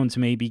Ronald Jones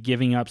may be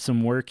giving up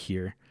some work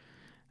here.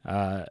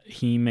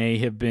 He may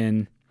have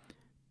been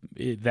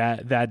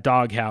that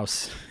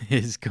doghouse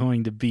is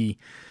going to be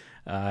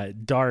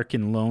dark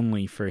and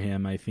lonely for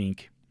him, I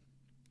think,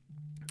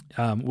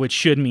 which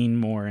should mean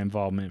more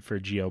involvement for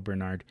Gio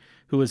Bernard,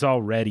 who is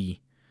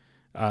already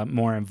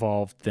more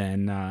involved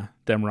than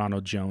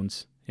Ronald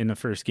Jones in the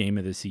first game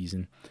of the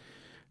season.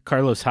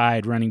 Carlos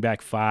Hyde, running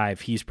back 5,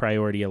 he's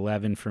priority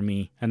 11 for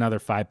me. Another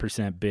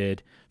 5%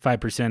 bid,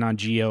 5% on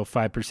Gio,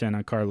 5%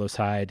 on Carlos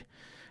Hyde.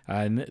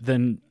 And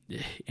then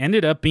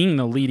ended up being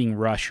the leading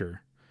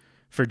rusher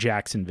for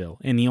Jacksonville.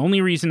 And the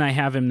only reason I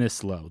have him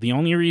this low, the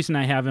only reason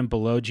I have him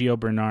below Gio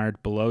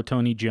Bernard, below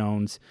Tony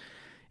Jones,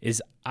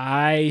 is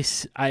I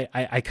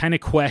kind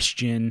of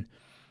question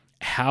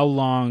how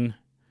long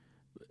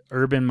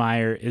Urban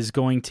Meyer is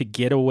going to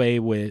get away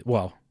with,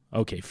 well,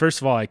 okay,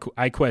 first of all,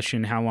 I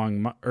question how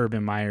long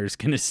Urban Meyer is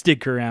going to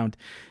stick around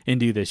and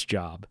do this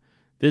job.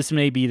 This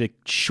may be the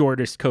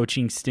shortest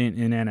coaching stint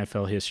in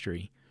NFL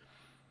history.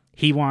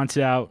 He wants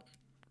out.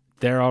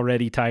 They're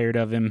already tired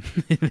of him.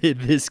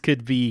 This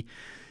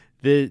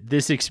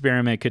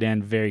experiment could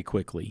end very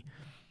quickly.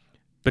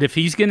 But if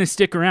he's going to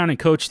stick around and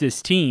coach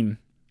this team,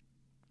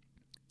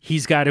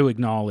 he's got to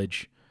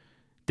acknowledge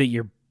that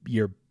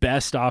your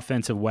best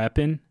offensive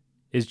weapon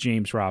is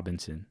James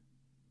Robinson.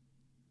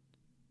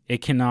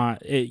 It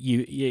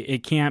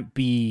can't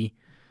be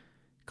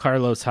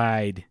Carlos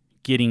Hyde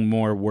getting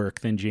more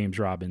work than James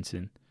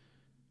Robinson.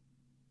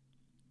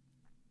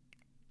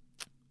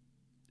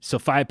 So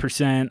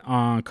 5%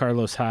 on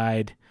Carlos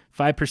Hyde,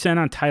 5%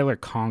 on Tyler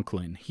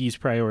Conklin. He's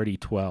priority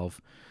 12.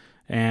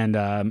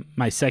 And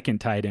my second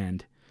tight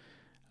end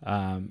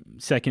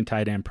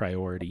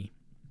priority.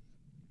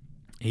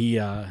 He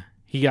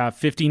got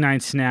 59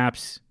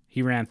 snaps.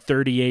 He ran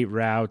 38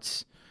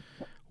 routes,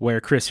 where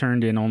Chris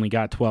Herndon only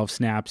got 12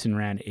 snaps and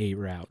ran 8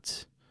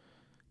 routes.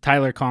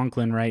 Tyler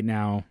Conklin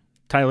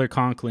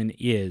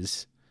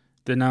is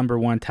the number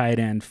 1 tight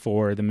end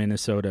for the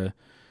Minnesota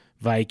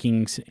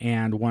Vikings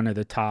and one of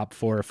the top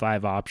 4 or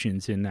 5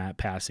 options in that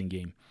passing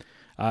game.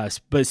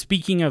 But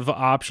speaking of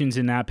options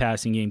in that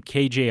passing game,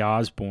 KJ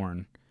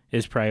Osborne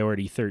is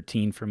priority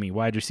 13 for me,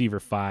 wide receiver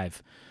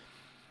 5.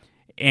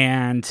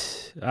 And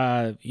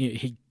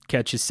he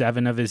catches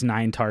 7 of his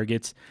 9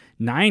 targets.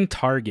 9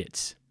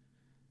 targets.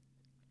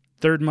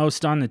 Third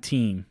most on the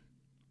team,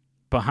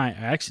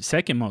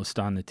 second most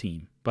on the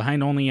team,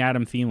 behind only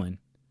Adam Thielen.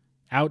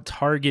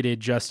 Out-targeted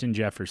Justin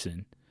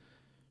Jefferson.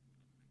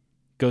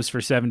 Goes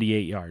for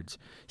 78 yards.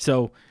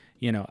 So,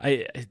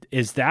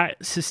 is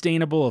that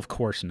sustainable? Of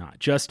course not.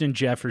 Justin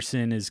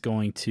Jefferson is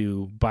going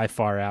to by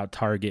far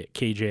out-target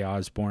KJ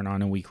Osborne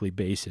on a weekly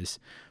basis.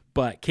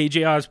 But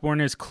KJ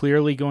Osborne is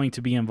clearly going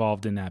to be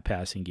involved in that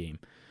passing game.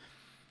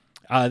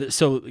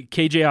 So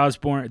KJ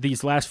Osborne,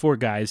 these last 4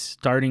 guys,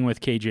 starting with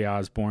KJ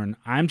Osborne,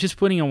 I'm just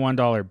putting a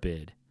 $1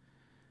 bid.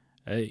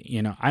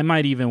 I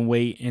might even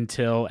wait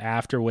until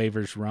after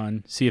waivers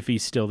run, see if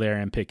he's still there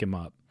and pick him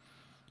up.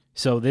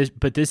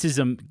 This is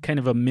a kind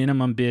of a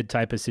minimum bid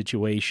type of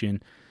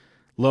situation.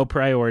 Low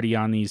priority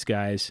on these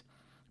guys,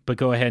 but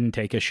go ahead and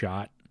take a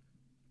shot.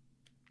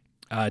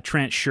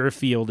 Trent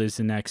Sherfield is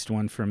the next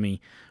one for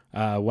me.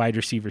 Wide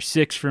receiver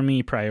 6 for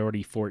me,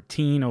 priority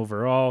 14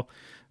 overall.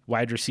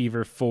 Wide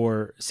receiver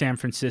for San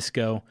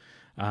Francisco,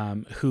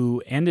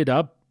 who ended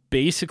up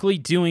basically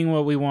doing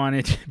what we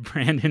wanted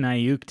Brandon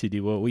Ayuk to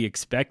do, what we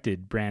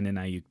expected Brandon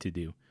Ayuk to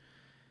do.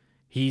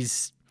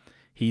 He's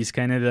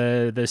kind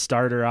of the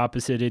starter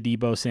opposite of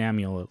Deebo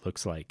Samuel, it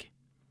looks like,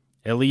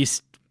 at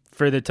least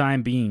for the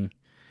time being.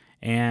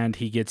 And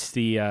he gets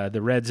the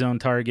red zone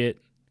target,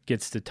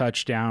 gets the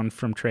touchdown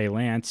from Trey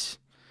Lance.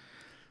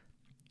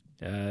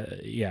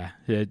 He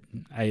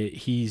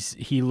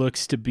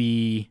looks to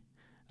be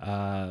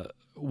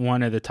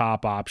one of the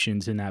top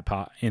options in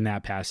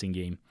that passing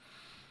game.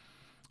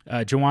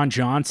 Juwan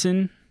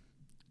Johnson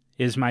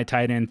is my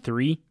tight end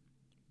 3,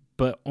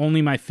 but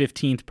only my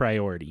 15th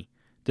priority,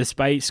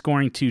 despite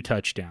scoring 2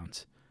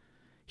 touchdowns.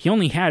 He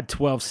only had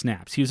 12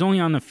 snaps. He was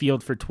only on the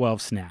field for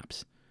 12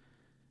 snaps.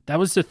 That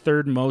was the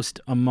 3rd most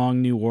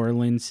among New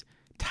Orleans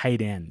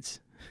tight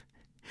ends.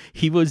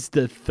 He was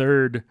the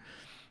 3rd.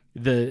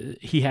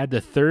 He had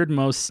the 3rd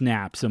most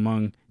snaps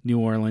among New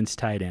Orleans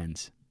tight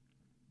ends.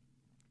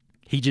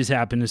 He just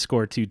happened to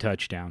score 2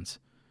 touchdowns,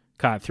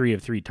 caught 3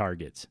 of 3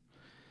 targets.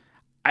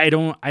 I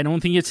don't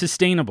think it's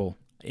sustainable,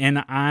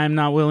 and I'm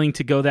not willing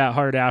to go that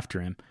hard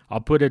after him.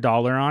 I'll put $1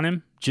 on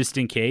him just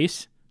in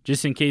case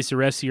the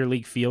rest of your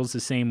league feels the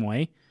same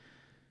way,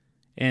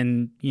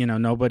 and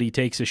nobody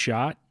takes a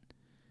shot.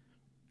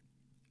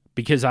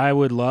 Because I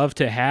would love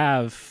to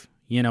have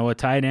a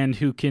tight end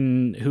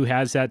who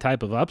has that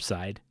type of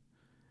upside.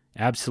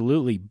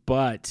 Absolutely.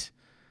 But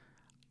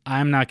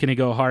I'm not going to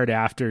go hard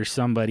after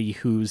somebody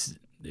who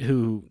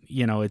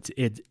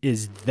it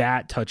is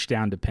that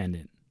touchdown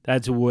dependent.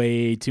 That's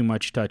way too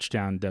much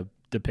touchdown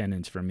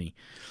dependence for me.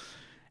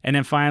 And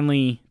then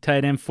finally,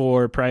 tight end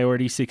 4,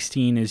 priority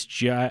 16 is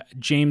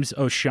James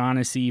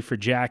O'Shaughnessy for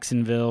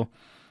Jacksonville.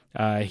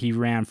 He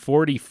ran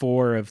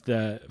 44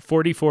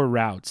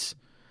 routes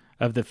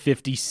of the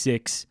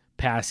 56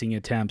 passing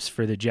attempts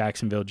for the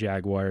Jacksonville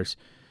Jaguars.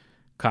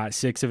 Caught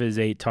 6 of his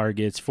 8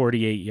 targets,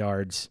 48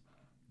 yards.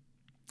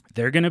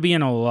 They're going to be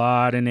in a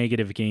lot of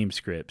negative game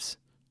scripts.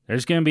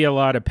 There's going to be a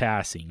lot of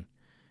passing.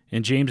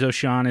 And James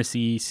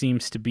O'Shaughnessy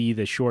seems to be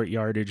the short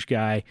yardage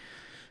guy.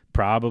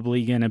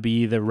 Probably going to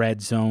be the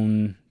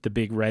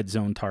big red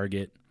zone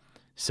target.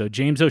 So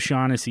James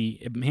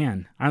O'Shaughnessy,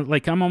 man,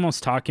 I'm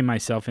almost talking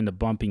myself into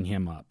bumping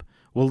him up.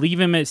 We'll leave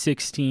him at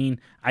 16.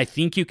 I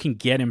think you can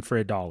get him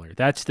for $1.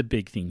 That's the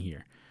big thing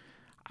here.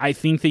 I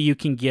think that you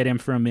can get him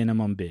for a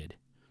minimum bid.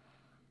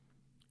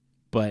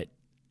 But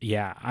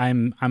yeah,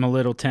 I'm a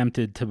little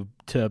tempted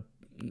to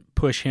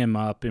push him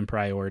up in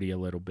priority a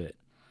little bit.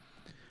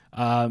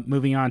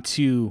 Moving on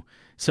to,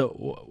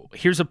 so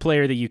here's a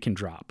player that you can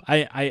drop.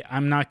 I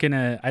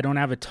don't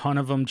have a ton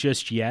of them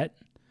just yet.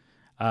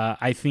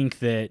 I think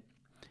that,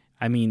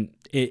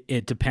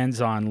 it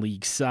depends on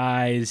league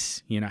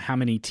size, how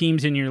many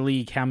teams in your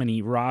league, how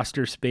many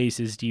roster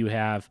spaces do you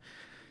have?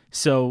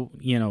 So,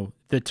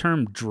 the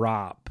term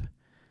drop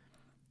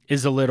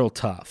is a little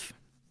tough.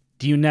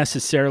 Do you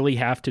necessarily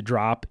have to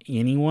drop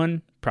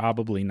anyone?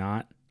 Probably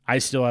not. I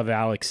still have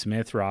Alex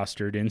Smith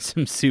rostered in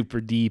some super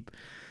deep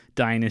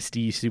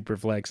dynasty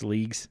SuperFlex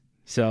leagues.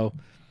 So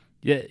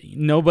yeah,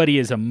 nobody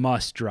is a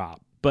must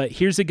drop. But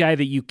here's a guy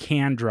that you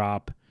can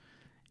drop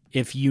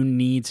if you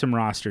need some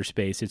roster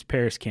space. It's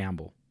Paris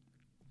Campbell.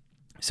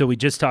 So we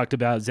just talked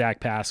about Zach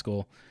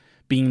Pascal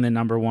being the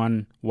number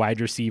 1 wide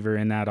receiver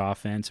in that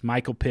offense.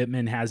 Michael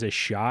Pittman has a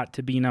shot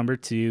to be number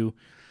 2.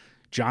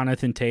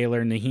 Jonathan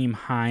Taylor, Naheem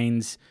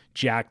Hines,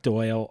 Jack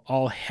Doyle,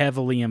 all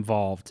heavily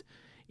involved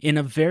in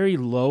a very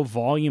low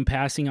volume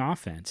passing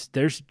offense.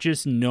 There's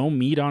just no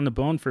meat on the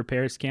bone for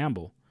Paris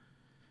Campbell.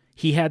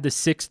 He had the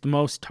 6th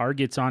most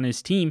targets on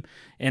his team,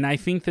 and I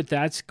think that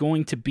that's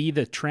going to be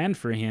the trend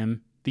for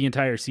him the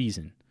entire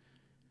season.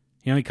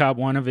 He only caught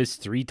 1 of his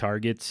 3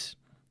 targets.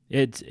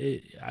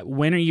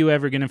 When are you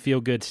ever going to feel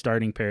good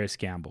starting Paris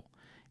Campbell?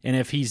 And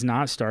if he's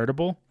not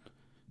startable,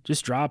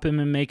 just drop him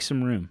and make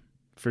some room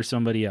for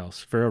somebody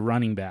else, for a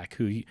running back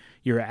who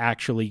you're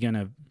actually going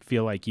to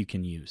feel like you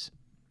can use.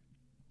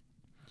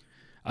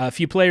 A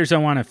few players I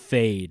want to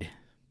fade.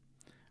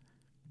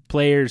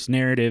 Players,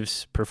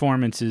 narratives,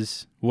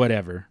 performances,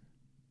 whatever.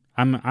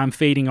 I'm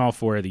fading all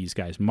 4 of these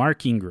guys.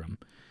 Mark Ingram,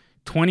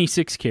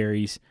 26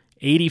 carries,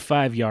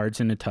 85 yards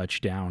and a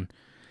touchdown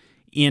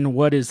in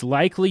what is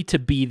likely to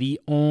be the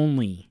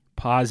only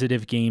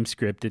positive game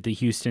script that the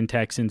Houston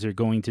Texans are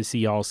going to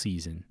see all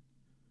season.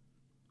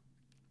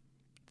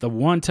 The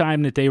one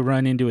time that they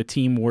run into a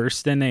team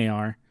worse than they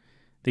are,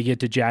 they get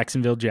to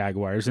Jacksonville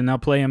Jaguars, and they'll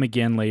play them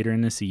again later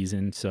in the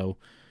season. So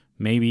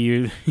maybe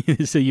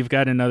you've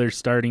got another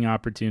starting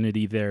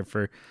opportunity there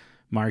for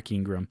Mark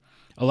Ingram.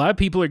 A lot of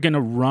people are going to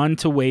run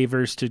to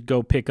waivers to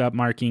go pick up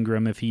Mark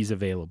Ingram if he's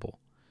available.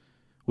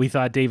 We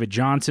thought David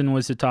Johnson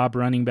was the top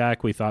running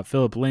back. We thought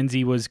Philip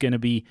Lindsay was going to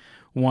be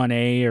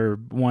 1A or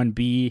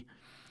 1B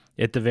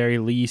at the very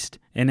least.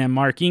 And then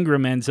Mark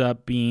Ingram ends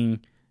up being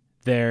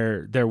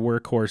their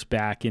workhorse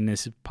back in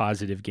this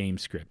positive game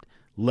script.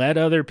 Let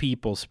other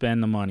people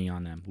spend the money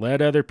on them.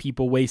 Let other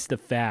people waste the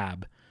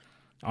fab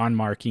on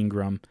Mark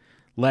Ingram.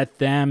 Let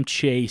them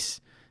chase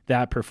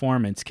that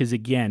performance. Because,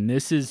 again,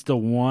 this is the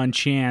one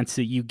chance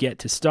that you get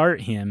to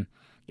start him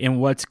in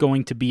what's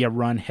going to be a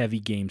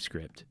run-heavy game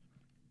script.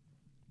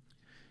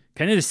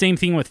 Kind of the same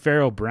thing with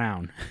Pharaoh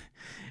Brown.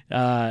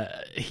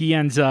 He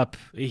ends up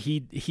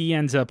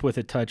with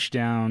a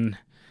touchdown.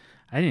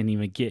 I didn't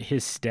even get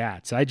his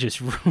stats. I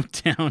just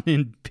wrote down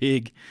in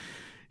big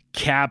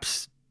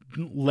caps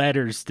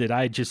letters that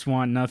I just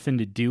want nothing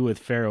to do with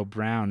Pharaoh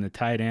Brown, the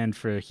tight end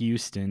for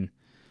Houston.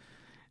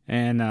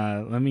 And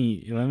let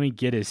me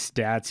get his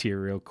stats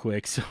here real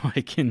quick so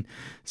I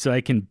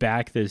can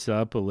back this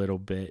up a little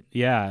bit.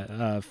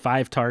 Yeah,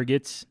 5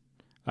 targets,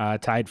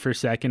 tied for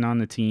second on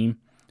the team.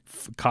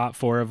 Caught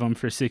 4 of them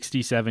for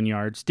 67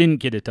 yards. Didn't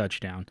get a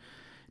touchdown.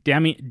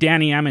 Danny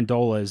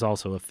Amendola is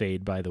also a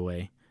fade, by the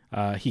way.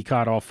 He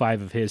caught all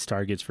 5 of his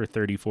targets for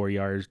 34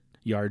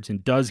 yards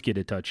and does get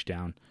a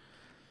touchdown.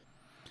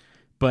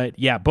 But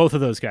yeah, both of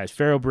those guys,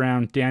 Pharaoh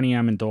Brown, Danny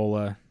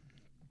Amendola.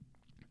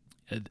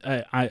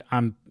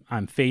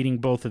 I'm fading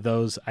both of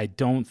those. I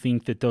don't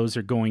think that those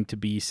are going to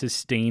be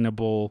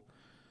sustainable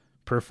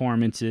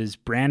performances.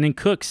 Brandon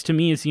Cooks, to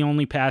me, is the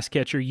only pass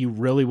catcher you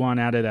really want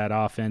out of that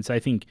offense. I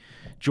think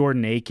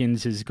Jordan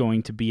Akins is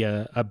going to be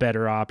a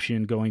better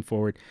option going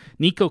forward.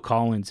 Nico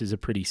Collins is a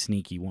pretty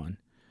sneaky one.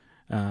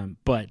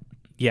 But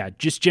yeah,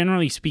 just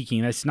generally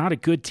speaking, that's not a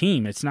good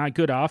team. It's not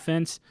good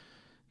offense.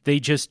 They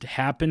just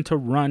happen to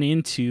run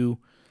into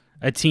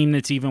a team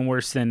that's even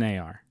worse than they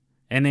are.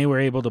 And they were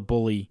able to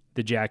bully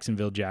the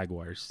Jacksonville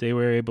Jaguars. They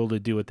were able to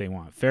do what they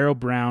want. Pharaoh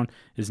Brown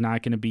is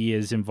not going to be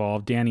as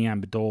involved. Danny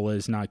Amendola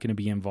is not going to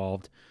be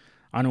involved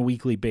on a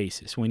weekly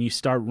basis. When you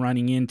start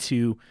running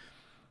into,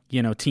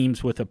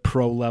 teams with a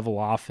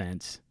pro-level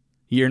offense,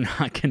 you're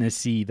not going to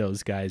see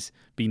those guys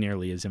be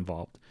nearly as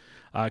involved.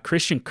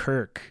 Christian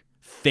Kirk,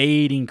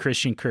 fading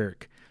Christian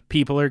Kirk.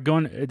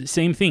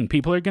 Same thing.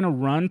 People are going to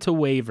run to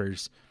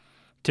waivers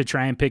to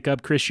try and pick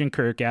up Christian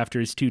Kirk after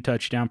his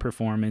 2-touchdown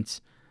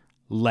performance.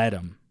 Let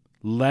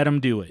him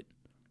do it.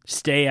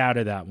 Stay out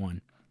of that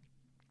one.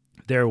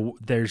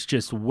 There's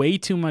just way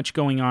too much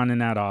going on in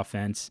that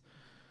offense.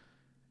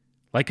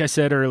 Like I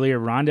said earlier,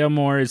 Rondale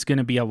Moore is going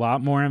to be a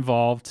lot more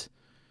involved.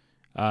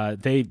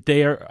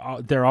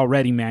 They're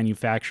already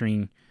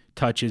manufacturing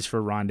touches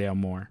for Rondale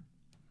Moore.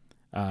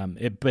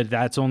 But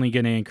that's only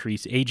going to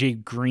increase.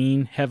 AJ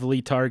Green,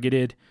 heavily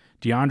targeted.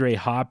 DeAndre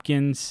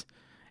Hopkins.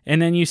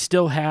 And then you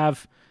still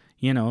have,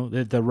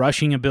 the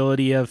rushing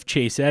ability of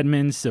Chase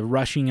Edmonds, the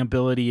rushing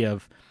ability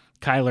of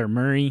Kyler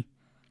Murray.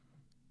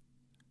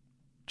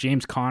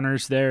 James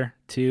Conner's there,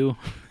 too.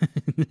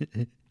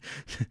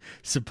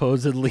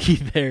 Supposedly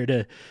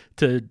there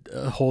to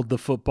hold the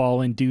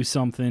football and do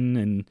something.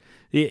 And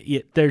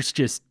there's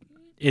just,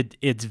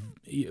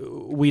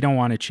 we don't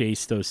want to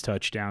chase those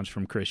touchdowns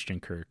from Christian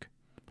Kirk.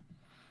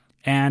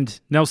 And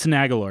Nelson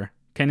Aguilar,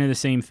 kind of the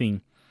same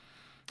thing.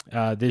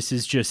 This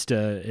is just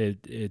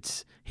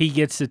he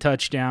gets the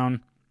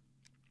touchdown.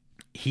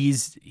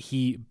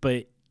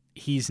 But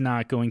he's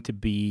not going to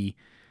be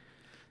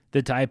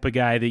the type of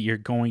guy that you're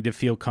going to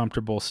feel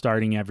comfortable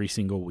starting every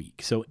single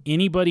week. So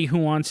anybody who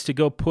wants to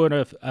go put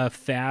a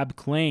fab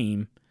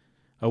claim,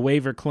 a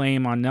waiver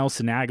claim on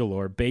Nelson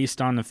Aguilar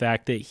based on the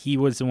fact that he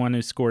was the one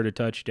who scored a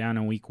touchdown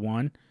in week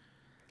 1,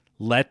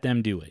 let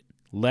them do it.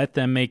 Let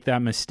them make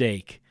that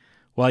mistake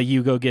while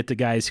you go get the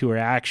guys who are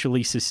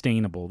actually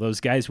sustainable, those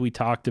guys we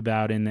talked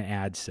about in the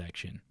ads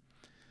section.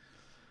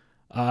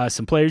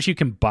 Some players you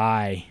can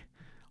buy,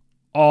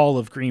 all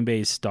of Green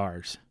Bay's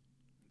stars,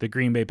 the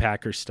Green Bay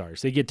Packers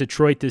stars. They get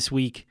Detroit this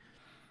week.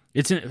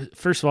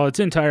 First of all, it's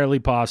entirely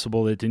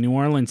possible that the New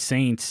Orleans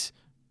Saints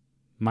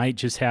might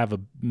just have a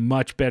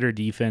much better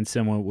defense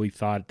than what we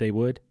thought they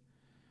would.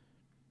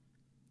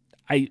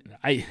 I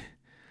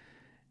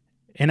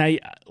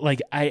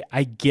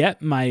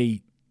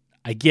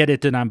get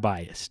it that I'm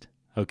biased,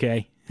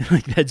 okay?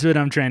 That's what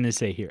I'm trying to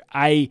say here.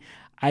 I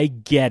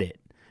get it.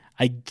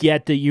 I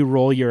get that you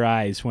roll your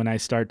eyes when I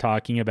start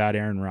talking about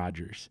Aaron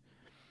Rodgers.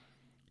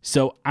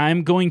 So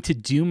I'm going to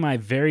do my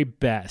very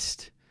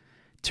best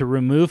to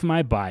remove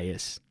my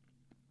bias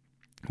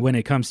when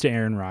it comes to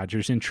Aaron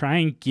Rodgers and try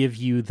and give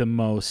you the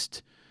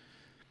most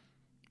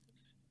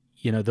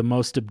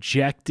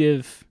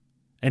objective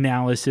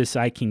analysis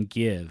I can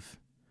give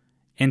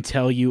and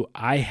tell you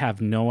I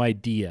have no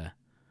idea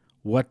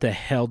what the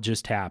hell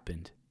just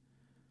happened.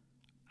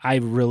 I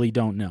really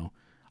don't know.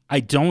 I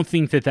don't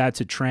think that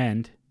that's a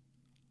trend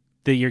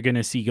that you're going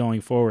to see going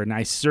forward, and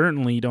I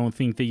certainly don't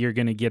think that you're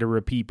going to get a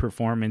repeat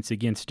performance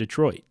against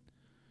Detroit.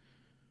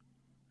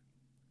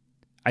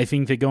 I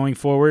think that going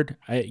forward,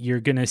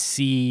 you're going to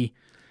see,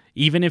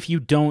 even if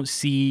you don't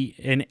see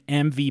an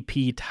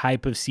MVP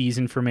type of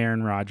season from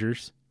Aaron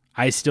Rodgers,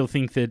 I still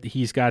think that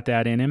he's got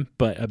that in him,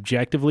 but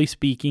objectively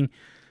speaking,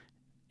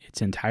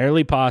 it's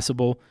entirely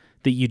possible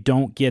that you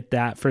don't get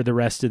that for the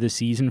rest of the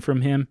season from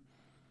him.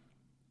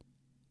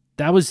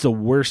 That was the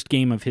worst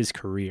game of his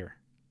career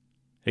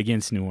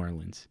against New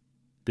Orleans.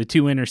 The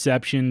 2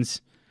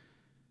 interceptions,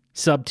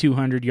 sub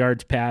 200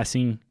 yards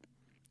passing,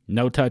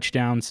 no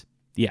touchdowns.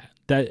 Yeah,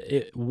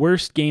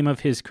 worst game of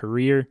his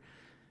career.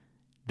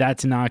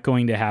 That's not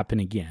going to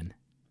happen again.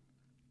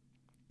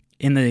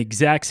 In the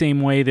exact same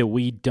way that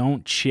we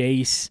don't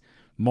chase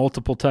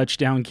multiple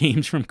touchdown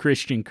games from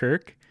Christian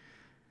Kirk,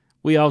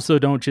 we also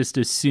don't just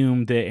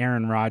assume that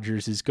Aaron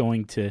Rodgers is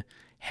going to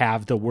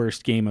have the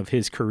worst game of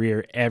his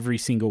career every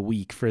single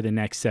week for the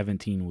next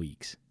 17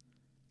 weeks.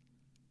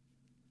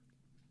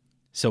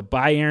 So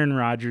buy Aaron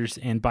Rodgers,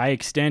 and by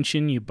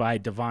extension, you buy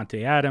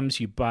Devontae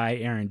Adams, you buy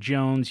Aaron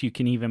Jones, you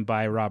can even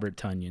buy Robert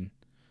Tonyan.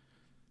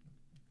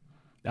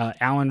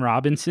 Allen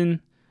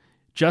Robinson,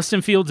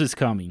 Justin Fields is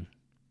coming.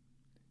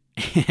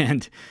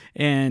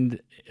 And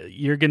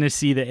you're going to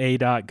see the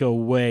ADOT go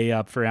way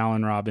up for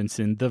Allen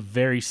Robinson the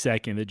very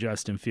second that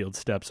Justin Fields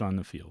steps on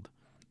the field.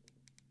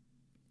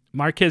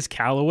 Marquez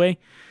Callaway,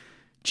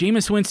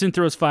 Jameis Winston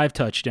throws 5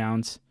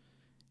 touchdowns,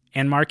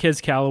 and Marquez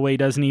Callaway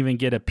doesn't even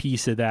get a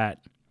piece of that.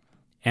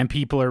 And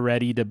people are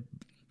ready to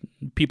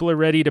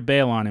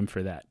bail on him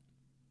for that.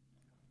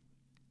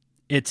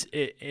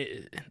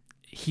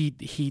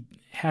 He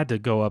had to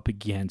go up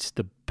against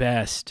the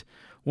best,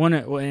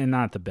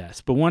 not the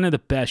best, but one of the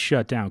best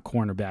shutdown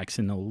cornerbacks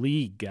in the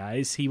league,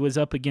 guys. He was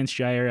up against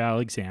Jair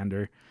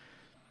Alexander.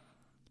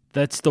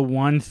 That's the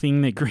one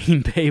thing that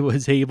Green Bay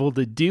was able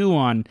to do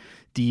on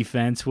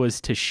defense,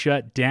 was to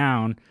shut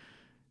down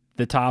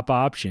the top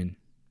option.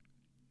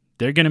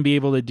 They're going to be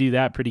able to do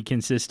that pretty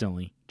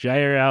consistently.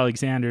 Jair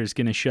Alexander is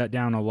going to shut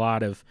down a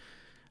lot of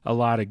a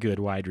lot of good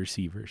wide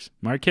receivers.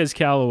 Marquez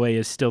Callaway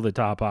is still the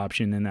top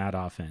option in that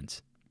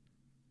offense.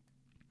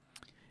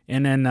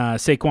 And then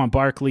Saquon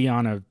Barkley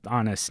on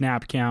a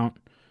snap count.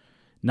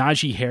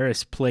 Najee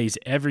Harris plays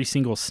every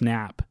single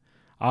snap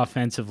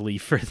offensively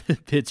for the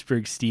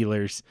Pittsburgh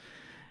Steelers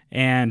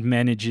and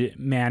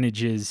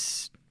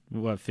manages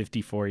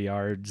 54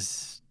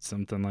 yards,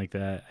 something like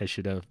that. I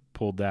should have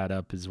pulled that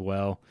up as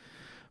well.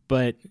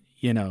 But,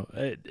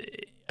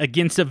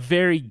 against a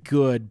very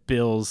good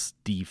Bills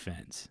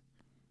defense.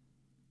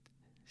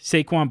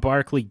 Saquon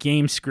Barkley,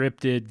 game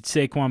scripted,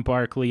 Saquon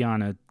Barkley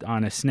on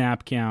a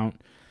snap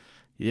count.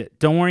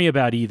 Don't worry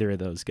about either of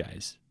those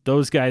guys.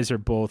 Those guys are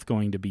both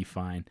going to be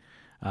fine.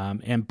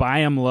 And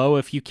buy them low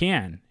if you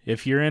can.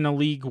 If you're in a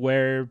league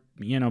where,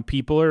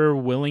 people are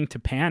willing to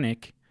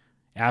panic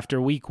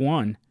after week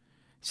 1,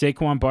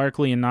 Saquon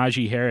Barkley and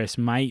Najee Harris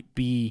might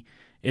be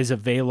as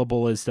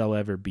available as they'll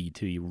ever be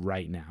to you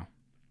right now.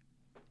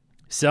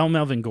 Sell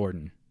Melvin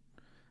Gordon.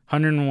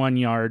 101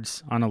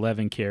 yards on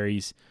 11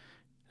 carries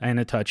and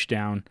a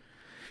touchdown.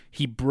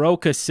 He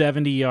broke a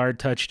 70-yard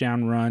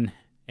touchdown run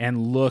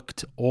and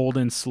looked old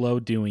and slow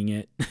doing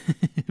it.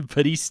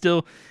 But he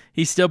still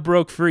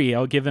broke free.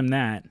 I'll give him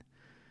that.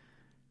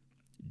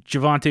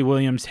 Javonte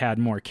Williams had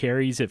more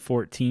carries at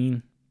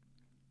 14.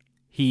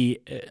 He,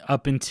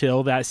 up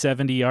until that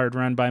 70-yard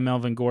run by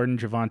Melvin Gordon,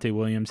 Javonte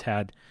Williams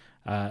had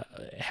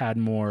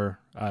more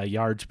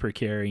yards per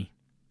carry.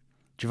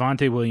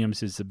 Javonte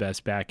Williams is the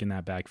best back in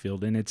that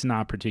backfield, and it's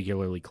not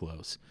particularly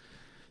close.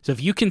 So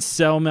if you can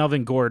sell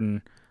Melvin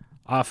Gordon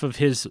off of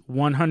his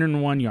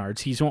 101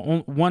 yards, he's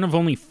one of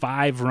only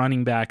 5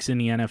 running backs in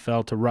the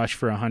NFL to rush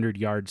for 100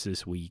 yards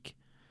this week.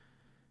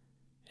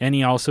 And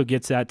he also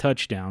gets that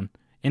touchdown.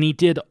 And he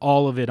did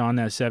all of it on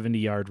that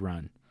 70-yard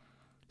run.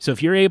 So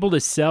if you're able to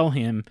sell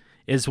him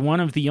as one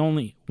of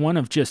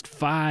just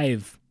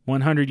 5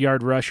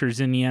 100-yard rushers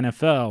in the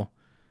NFL,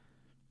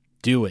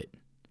 do it.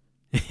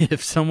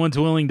 If someone's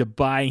willing to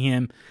buy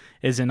him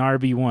as an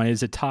RB1,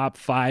 as a top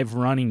 5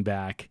 running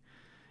back,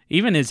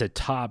 even as a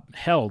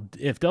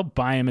if they'll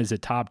buy him as a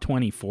top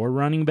 24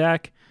 running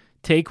back,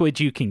 take what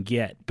you can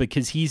get,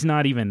 because he's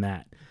not even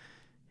that.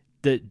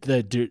 The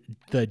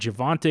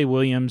Javonte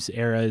Williams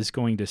era is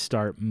going to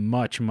start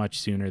much, much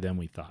sooner than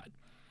we thought.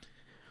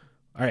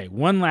 All right,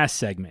 one last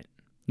segment.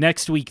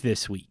 Next week,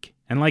 this week.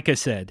 And like I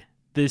said,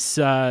 these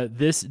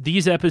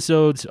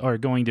episodes are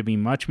going to be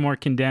much more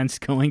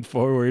condensed going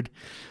forward.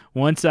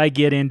 Once I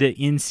get into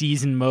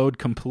in-season mode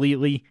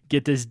completely,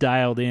 get this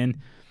dialed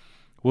in,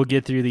 we'll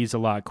get through these a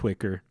lot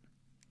quicker.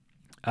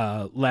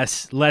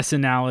 Less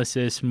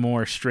analysis,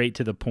 more straight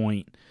to the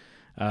point.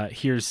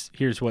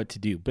 Here's what to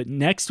do. But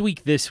next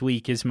week, this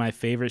week is my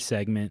favorite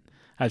segment.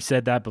 I've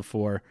said that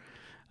before.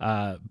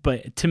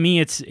 But to me,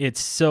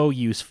 it's so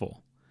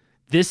useful.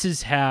 This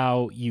is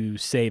how you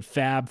save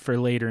fab for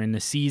later in the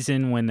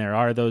season when there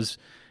are those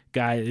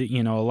guys,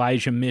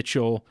 Elijah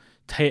Mitchell,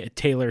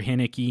 Taylor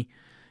Heinicke.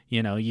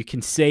 You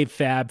can save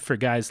fab for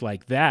guys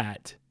like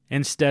that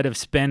instead of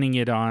spending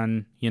it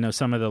on,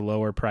 some of the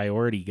lower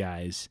priority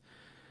guys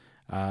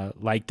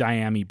like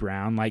Diami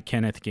Brown, like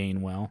Kenneth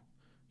Gainwell.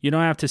 You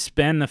don't have to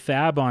spend the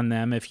fab on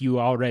them if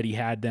you already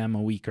had them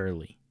a week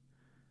early.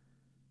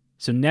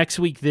 So next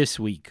week, this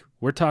week,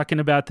 we're talking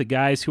about the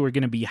guys who are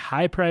going to be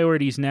high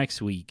priorities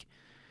next week.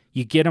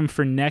 You get them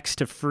for next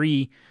to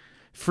free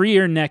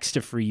or next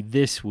to free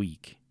this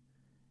week.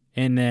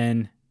 And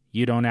then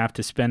you don't have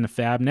to spend the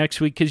fab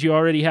next week because you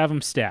already have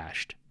them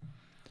stashed.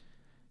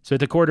 So at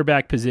the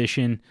quarterback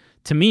position,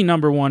 to me,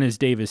 number 1 is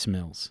Davis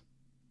Mills.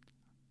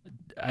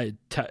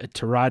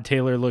 Tyrod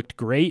Taylor looked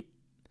great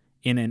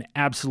in an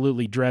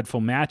absolutely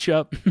dreadful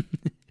matchup.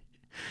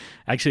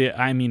 Actually,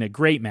 I mean a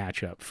great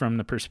matchup from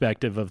the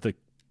perspective of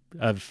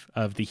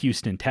the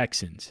Houston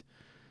Texans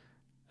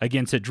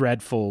against a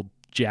dreadful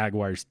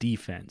Jaguars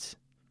defense.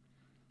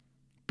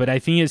 But I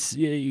think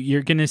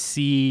you're going to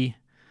see,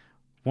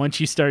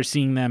 once you start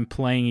seeing them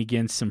playing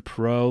against some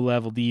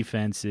pro-level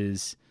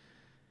defenses,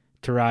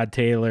 Tyrod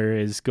Taylor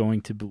is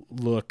going to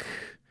look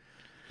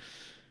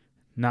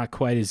not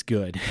quite as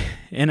good.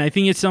 And I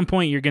think at some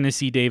point you're going to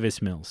see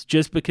Davis Mills,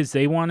 just because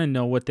they want to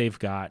know what they've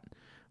got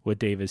with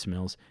Davis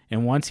Mills.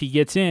 And once he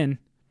gets in,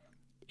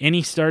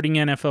 any starting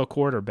NFL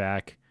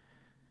quarterback,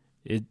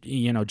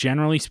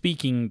 generally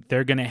speaking,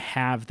 they're going to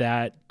have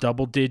that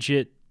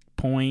double-digit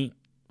point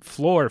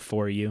floor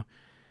for you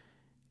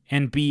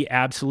and be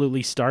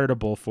absolutely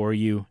startable for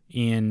you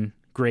in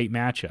great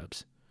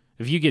matchups.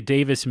 If you get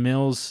Davis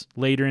Mills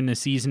later in the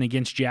season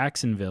against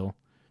Jacksonville,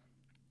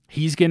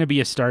 he's going to be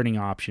a starting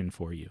option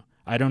for you.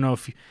 I don't know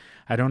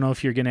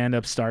if you're going to end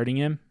up starting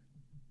him,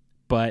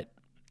 but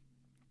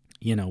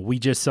we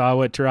just saw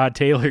what Tyrod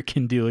Taylor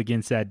can do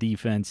against that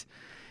defense.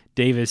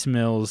 Davis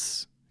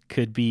Mills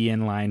could be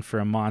in line for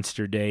a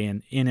monster day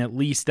in at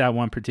least that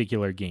one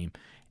particular game.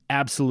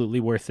 Absolutely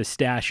worth the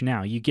stash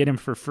now. You get him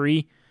for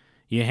free,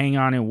 you hang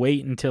on and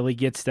wait until he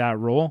gets that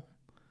role.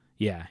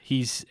 Yeah,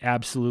 he's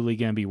absolutely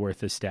going to be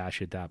worth a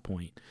stash at that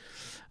point.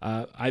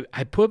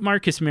 I put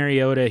Marcus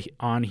Mariota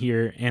on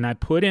here, and I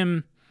put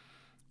him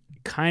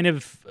kind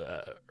of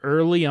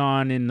early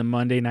on in the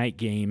Monday night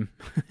game.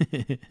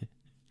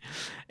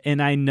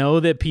 And I know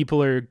that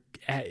people are,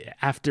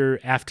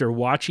 after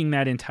watching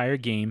that entire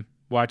game,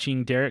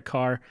 watching Derek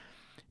Carr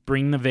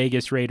bring the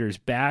Vegas Raiders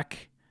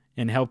back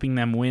and helping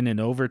them win in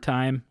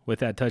overtime with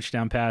that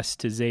touchdown pass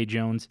to Zay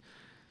Jones,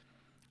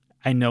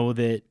 I know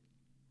that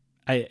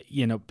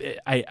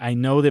I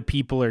know that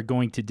people are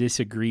going to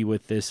disagree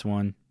with this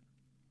one.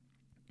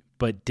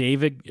 But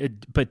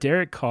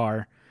Derek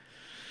Carr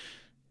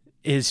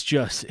is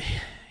just,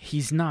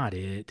 he's not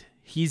it.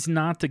 He's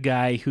not the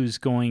guy who's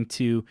going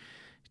to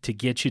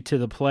get you to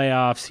the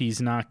playoffs.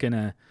 He's not going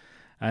to,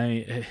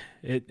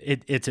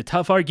 it's a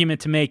tough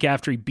argument to make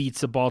after he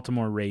beats the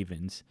Baltimore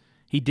Ravens.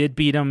 He did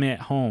beat them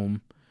at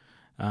home,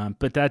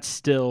 but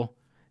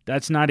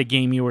that's not a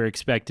game you were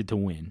expected to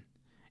win.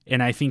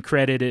 And I think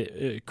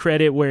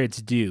credit where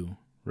it's due,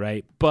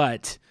 right?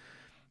 But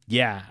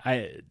yeah,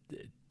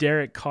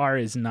 Derek Carr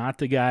is not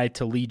the guy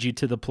to lead you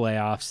to the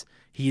playoffs.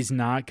 He's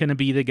not going to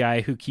be the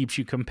guy who keeps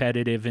you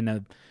competitive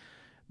in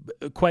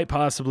quite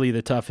possibly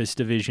the toughest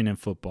division in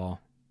football.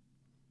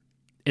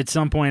 At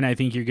some point, I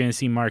think you're going to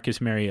see Marcus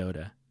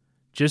Mariota,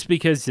 just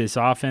because this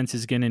offense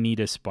is going to need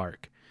a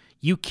spark.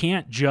 You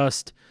can't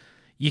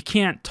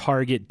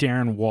target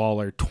Darren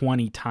Waller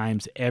 20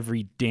 times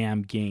every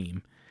damn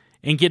game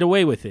and get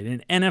away with it.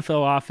 An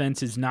NFL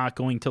offense is not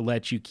going to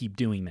let you keep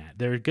doing that.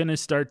 They're going to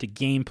start to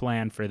game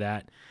plan for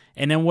that.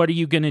 And then what are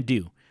you going to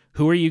do?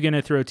 Who are you going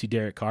to throw to,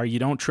 Derek Carr? You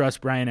don't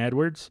trust Bryan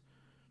Edwards?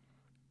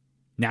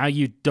 Now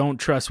you don't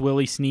trust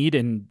Willie Snead,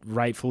 and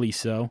rightfully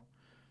so.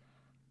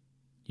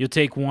 You'll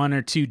take one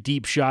or two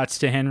deep shots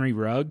to Henry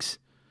Ruggs,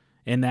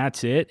 and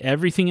that's it.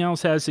 Everything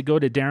else has to go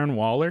to Darren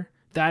Waller.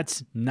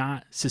 That's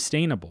not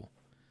sustainable.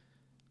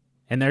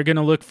 And they're going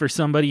to look for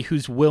somebody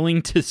who's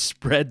willing to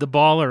spread the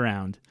ball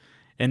around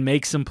and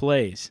make some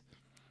plays.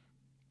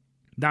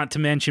 Not to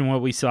mention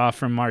what we saw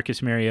from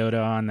Marcus Mariota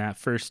on that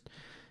first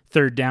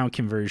third down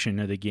conversion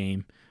of the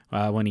game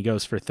when he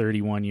goes for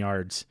 31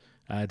 yards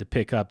to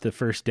pick up the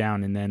first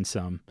down and then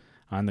some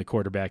on the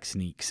quarterback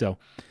sneak. So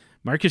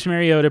Marcus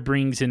Mariota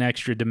brings an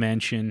extra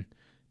dimension,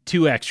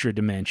 2 extra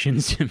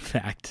dimensions, in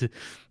fact,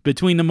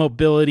 between the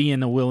mobility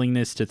and the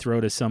willingness to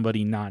throw to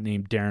somebody not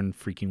named Darren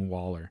freaking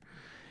Waller.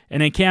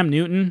 And then Cam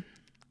Newton,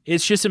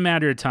 it's just a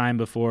matter of time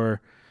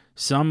before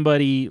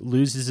somebody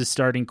loses a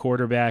starting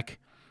quarterback,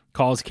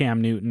 calls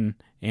Cam Newton,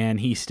 and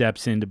he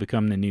steps in to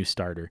become the new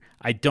starter.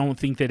 I don't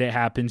think that it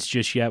happens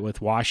just yet with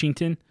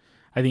Washington.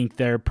 I think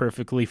they're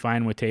perfectly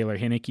fine with Taylor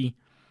Heinicke.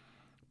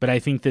 But I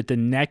think that the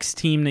next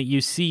team that you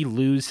see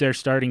lose their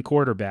starting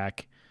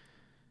quarterback,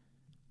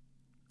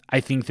 I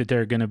think that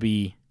they're going to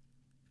be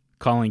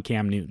calling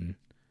Cam Newton,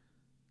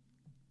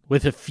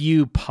 with a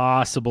few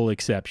possible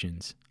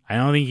exceptions. I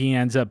don't think he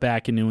ends up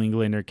back in New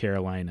England or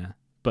Carolina,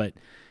 but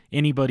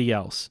anybody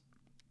else.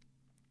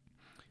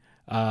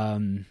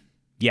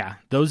 Yeah,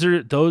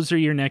 those are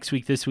your next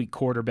week, this week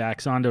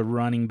quarterbacks. On to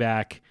running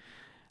back.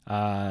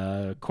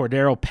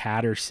 Cordero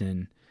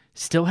Patterson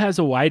still has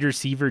a wide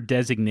receiver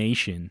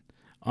designation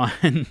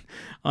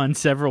on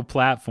several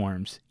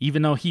platforms,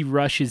 even though he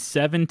rushes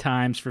 7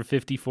 times for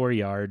 54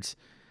 yards.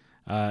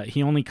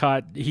 He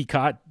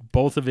caught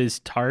both of his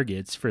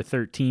targets for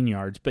 13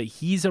 yards, but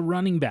he's a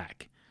running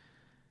back.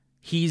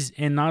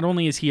 And not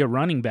only is he a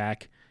running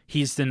back,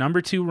 he's the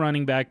number 2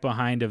 running back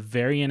behind a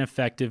very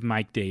ineffective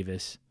Mike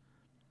Davis.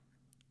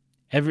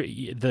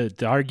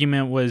 The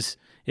argument was,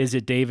 is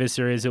it Davis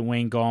or is it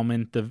Wayne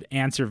Gallman? The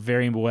answer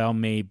very well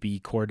may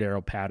be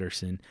Cordero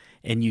Patterson.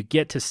 And you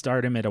get to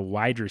start him at a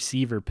wide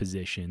receiver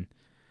position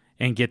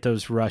and get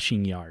those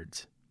rushing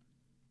yards.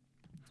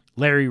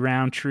 Larry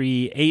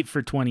Roundtree, 8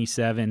 for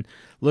 27,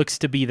 looks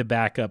to be the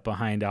backup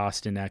behind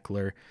Austin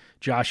Eckler.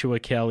 Joshua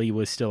Kelly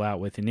was still out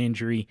with an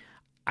injury.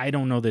 I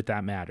don't know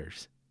that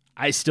matters.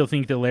 I still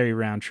think that Larry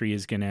Roundtree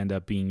is going to end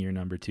up being your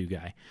number 2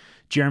 guy.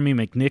 Jeremy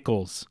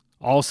McNichols,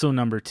 also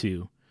number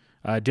 2.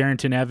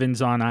 Darrington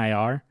Evans on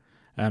IR.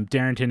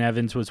 Darrington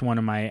Evans was one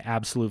of my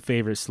absolute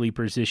favorite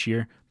sleepers this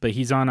year, but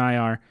he's on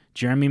IR.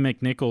 Jeremy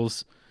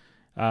McNichols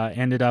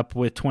ended up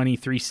with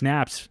 23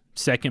 snaps,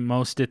 second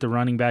most at the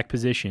running back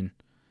position.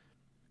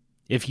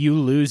 If you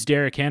lose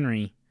Derrick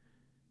Henry,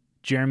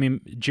 Jeremy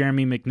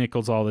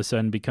McNichols all of a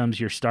sudden becomes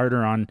your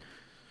starter on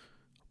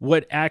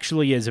what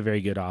actually is a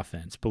very good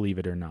offense, believe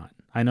it or not.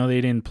 I know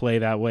they didn't play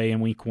that way in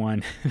week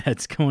 1.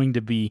 That's going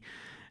to be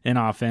an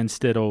offense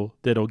that'll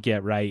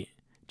get right.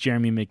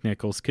 Jeremy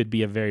McNichols could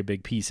be a very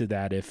big piece of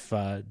that if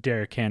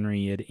Derrick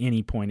Henry at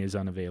any point is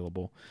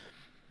unavailable.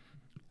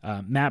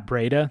 Matt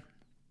Breida,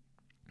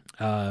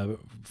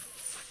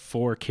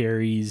 4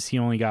 carries. He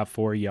only got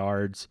 4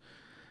 yards.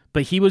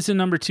 But he was the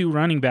number 2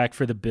 running back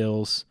for the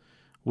Bills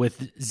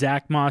with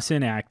Zach Moss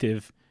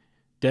inactive.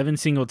 Devin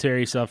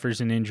Singletary suffers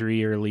an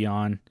injury early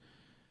on.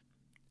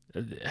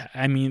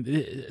 I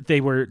mean, they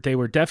were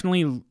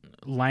definitely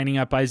lining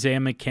up Isaiah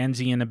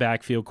McKenzie in the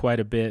backfield quite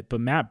a bit, but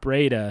Matt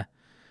Breida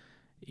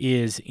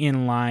is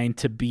in line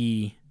to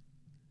be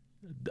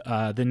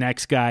the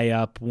next guy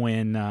up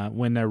when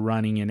they're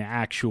running an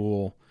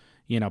actual,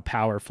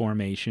 power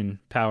formation,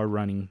 power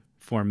running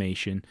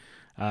formation.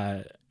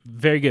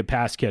 Very good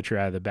pass catcher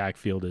out of the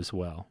backfield as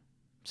well.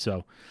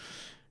 So,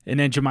 and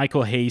then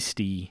JaMychal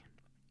Hasty,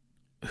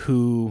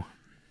 who,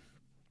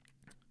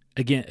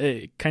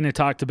 again, kind of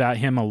talked about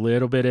him a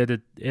little bit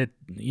at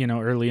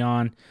early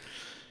on,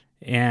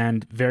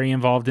 and very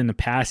involved in the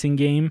passing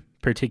game,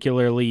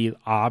 particularly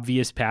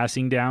obvious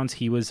passing downs.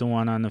 He was the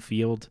one on the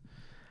field.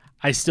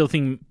 I still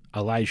think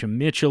Elijah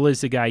Mitchell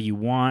is the guy you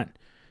want.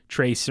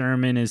 Trey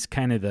Sermon is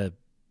kind of the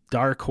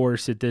dark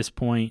horse at this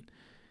point.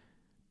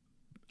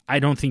 I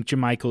don't think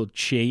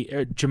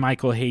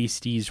JaMychal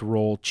Hasty's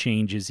role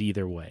changes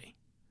either way.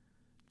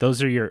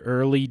 Those are your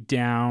early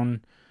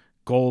down,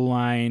 goal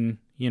line,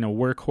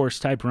 workhorse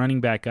type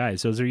running back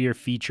guys. Those are your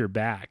feature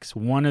backs.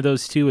 One of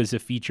those two is a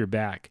feature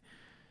back.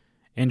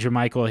 And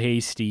JaMychal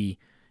Hasty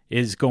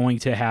is going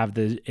to have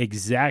the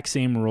exact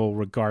same role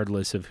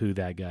regardless of who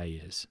that guy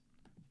is.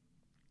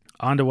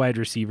 On to wide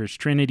receivers.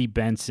 Trinity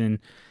Benson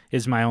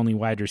is my only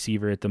wide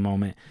receiver at the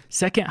moment.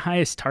 Second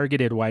highest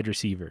targeted wide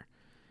receiver.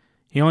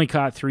 He only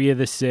caught 3 of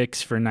the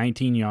 6 for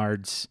 19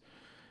 yards.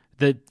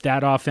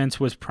 That offense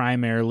was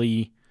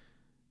primarily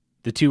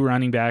the 2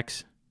 running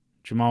backs,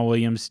 Jamal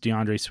Williams,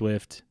 DeAndre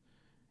Swift,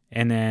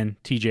 and then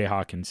TJ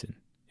Hawkinson.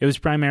 It was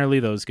primarily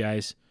those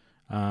guys,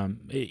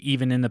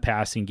 even in the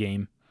passing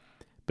game.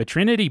 But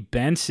Trinity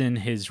Benson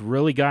has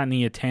really gotten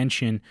the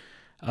attention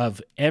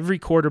of every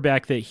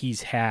quarterback that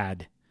he's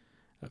had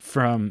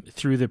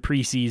through the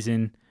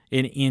preseason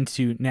and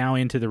into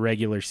the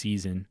regular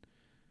season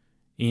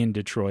in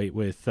Detroit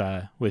with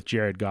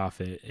Jared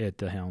Goff at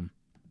the helm.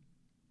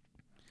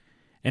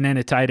 And then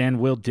at tight end,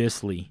 Will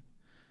Dissly.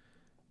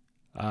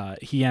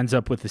 He ends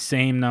up with the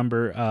same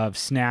number of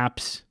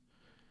snaps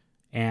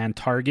and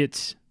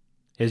targets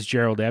as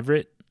Gerald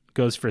Everett.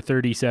 Goes for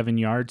 37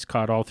 yards,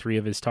 caught all 3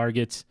 of his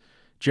targets.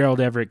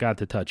 Gerald Everett got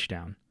the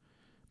touchdown.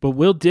 But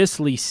Will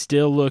Dissly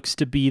still looks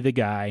to be the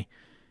guy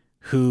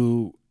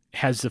who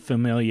has the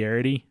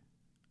familiarity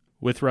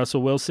with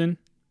Russell Wilson.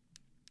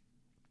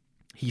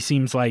 He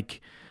seems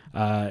like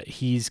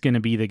he's going to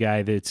be the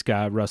guy that's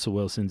got Russell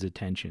Wilson's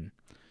attention.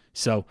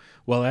 So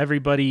while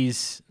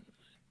everybody's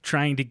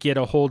trying to get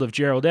a hold of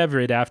Gerald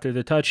Everett after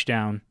the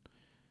touchdown,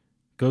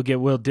 go get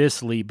Will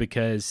Dissly,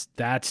 because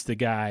that's the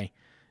guy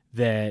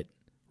that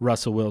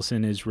Russell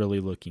Wilson is really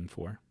looking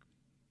for.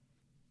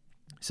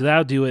 So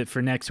that'll do it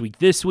for next week.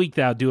 This week,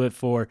 that'll do it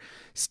for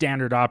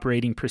standard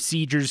operating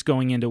procedures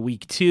going into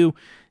week 2.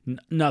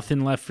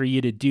 Nothing left for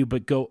you to do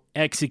but go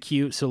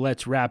execute. So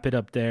let's wrap it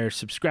up there.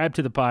 Subscribe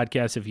to the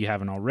podcast if you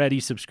haven't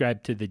already.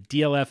 Subscribe to the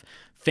DLF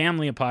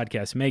Family of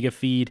Podcasts mega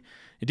feed.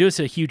 And do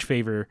us a huge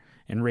favor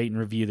and rate and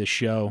review the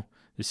show.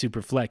 The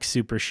SuperFlex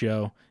Super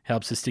Show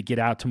helps us to get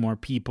out to more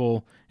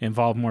people,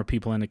 involve more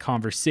people in the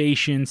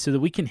conversation so that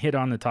we can hit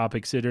on the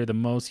topics that are the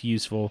most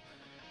useful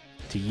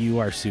to you,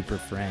 our super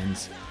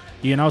friends.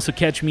 You can also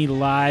catch me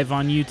live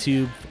on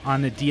YouTube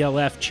on the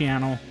DLF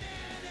channel,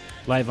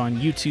 live on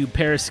YouTube,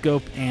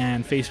 Periscope,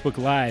 and Facebook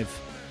Live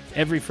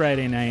every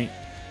Friday night.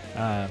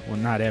 Well,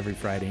 not every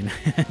Friday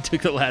night.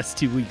 Took the last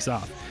 2 weeks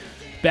off.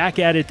 Back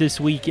at it this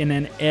week, and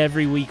then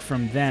every week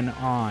from then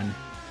on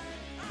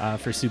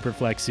for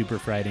SuperFlex Super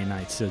Friday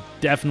nights. So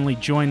definitely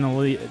join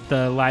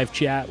the live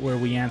chat where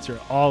we answer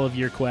all of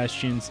your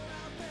questions.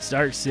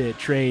 Start, sit,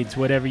 trades,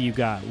 whatever you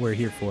got. We're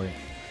here for it.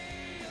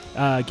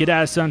 Get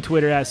at us on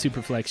Twitter at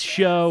SuperFlex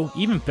Show.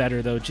 Even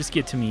better, though, just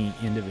get to me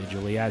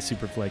individually at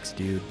SuperFlex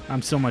Dude.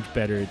 I'm so much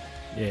better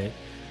at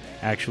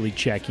actually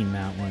checking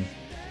that one.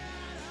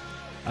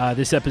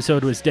 This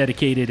episode was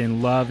dedicated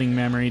in loving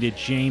memory to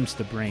James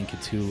the Brain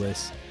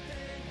Catoulis.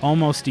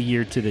 Almost a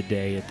year to the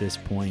day at this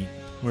point.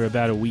 We're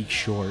about a week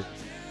short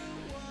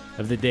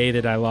of the day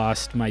that I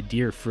lost my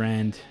dear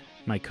friend,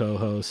 my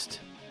co-host,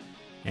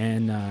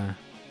 and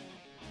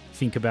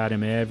think about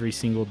him every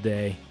single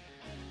day.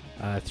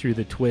 Through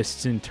the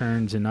twists and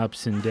turns and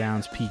ups and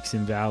downs, peaks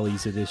and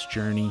valleys of this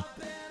journey.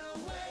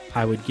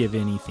 I would give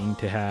anything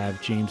to have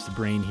James the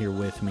Brain here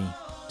with me.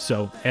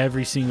 So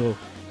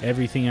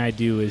everything I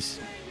do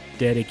is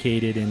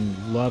dedicated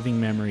in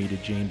loving memory to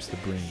James the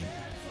Brain.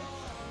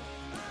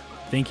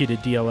 Thank you to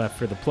DLF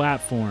for the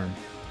platform.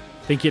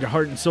 Thank you to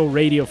Heart and Soul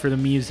Radio for the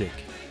music.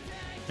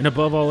 And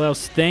above all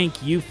else,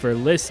 thank you for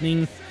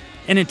listening.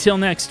 And until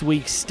next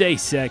week, stay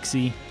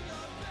sexy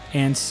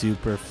and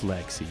super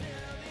flexy.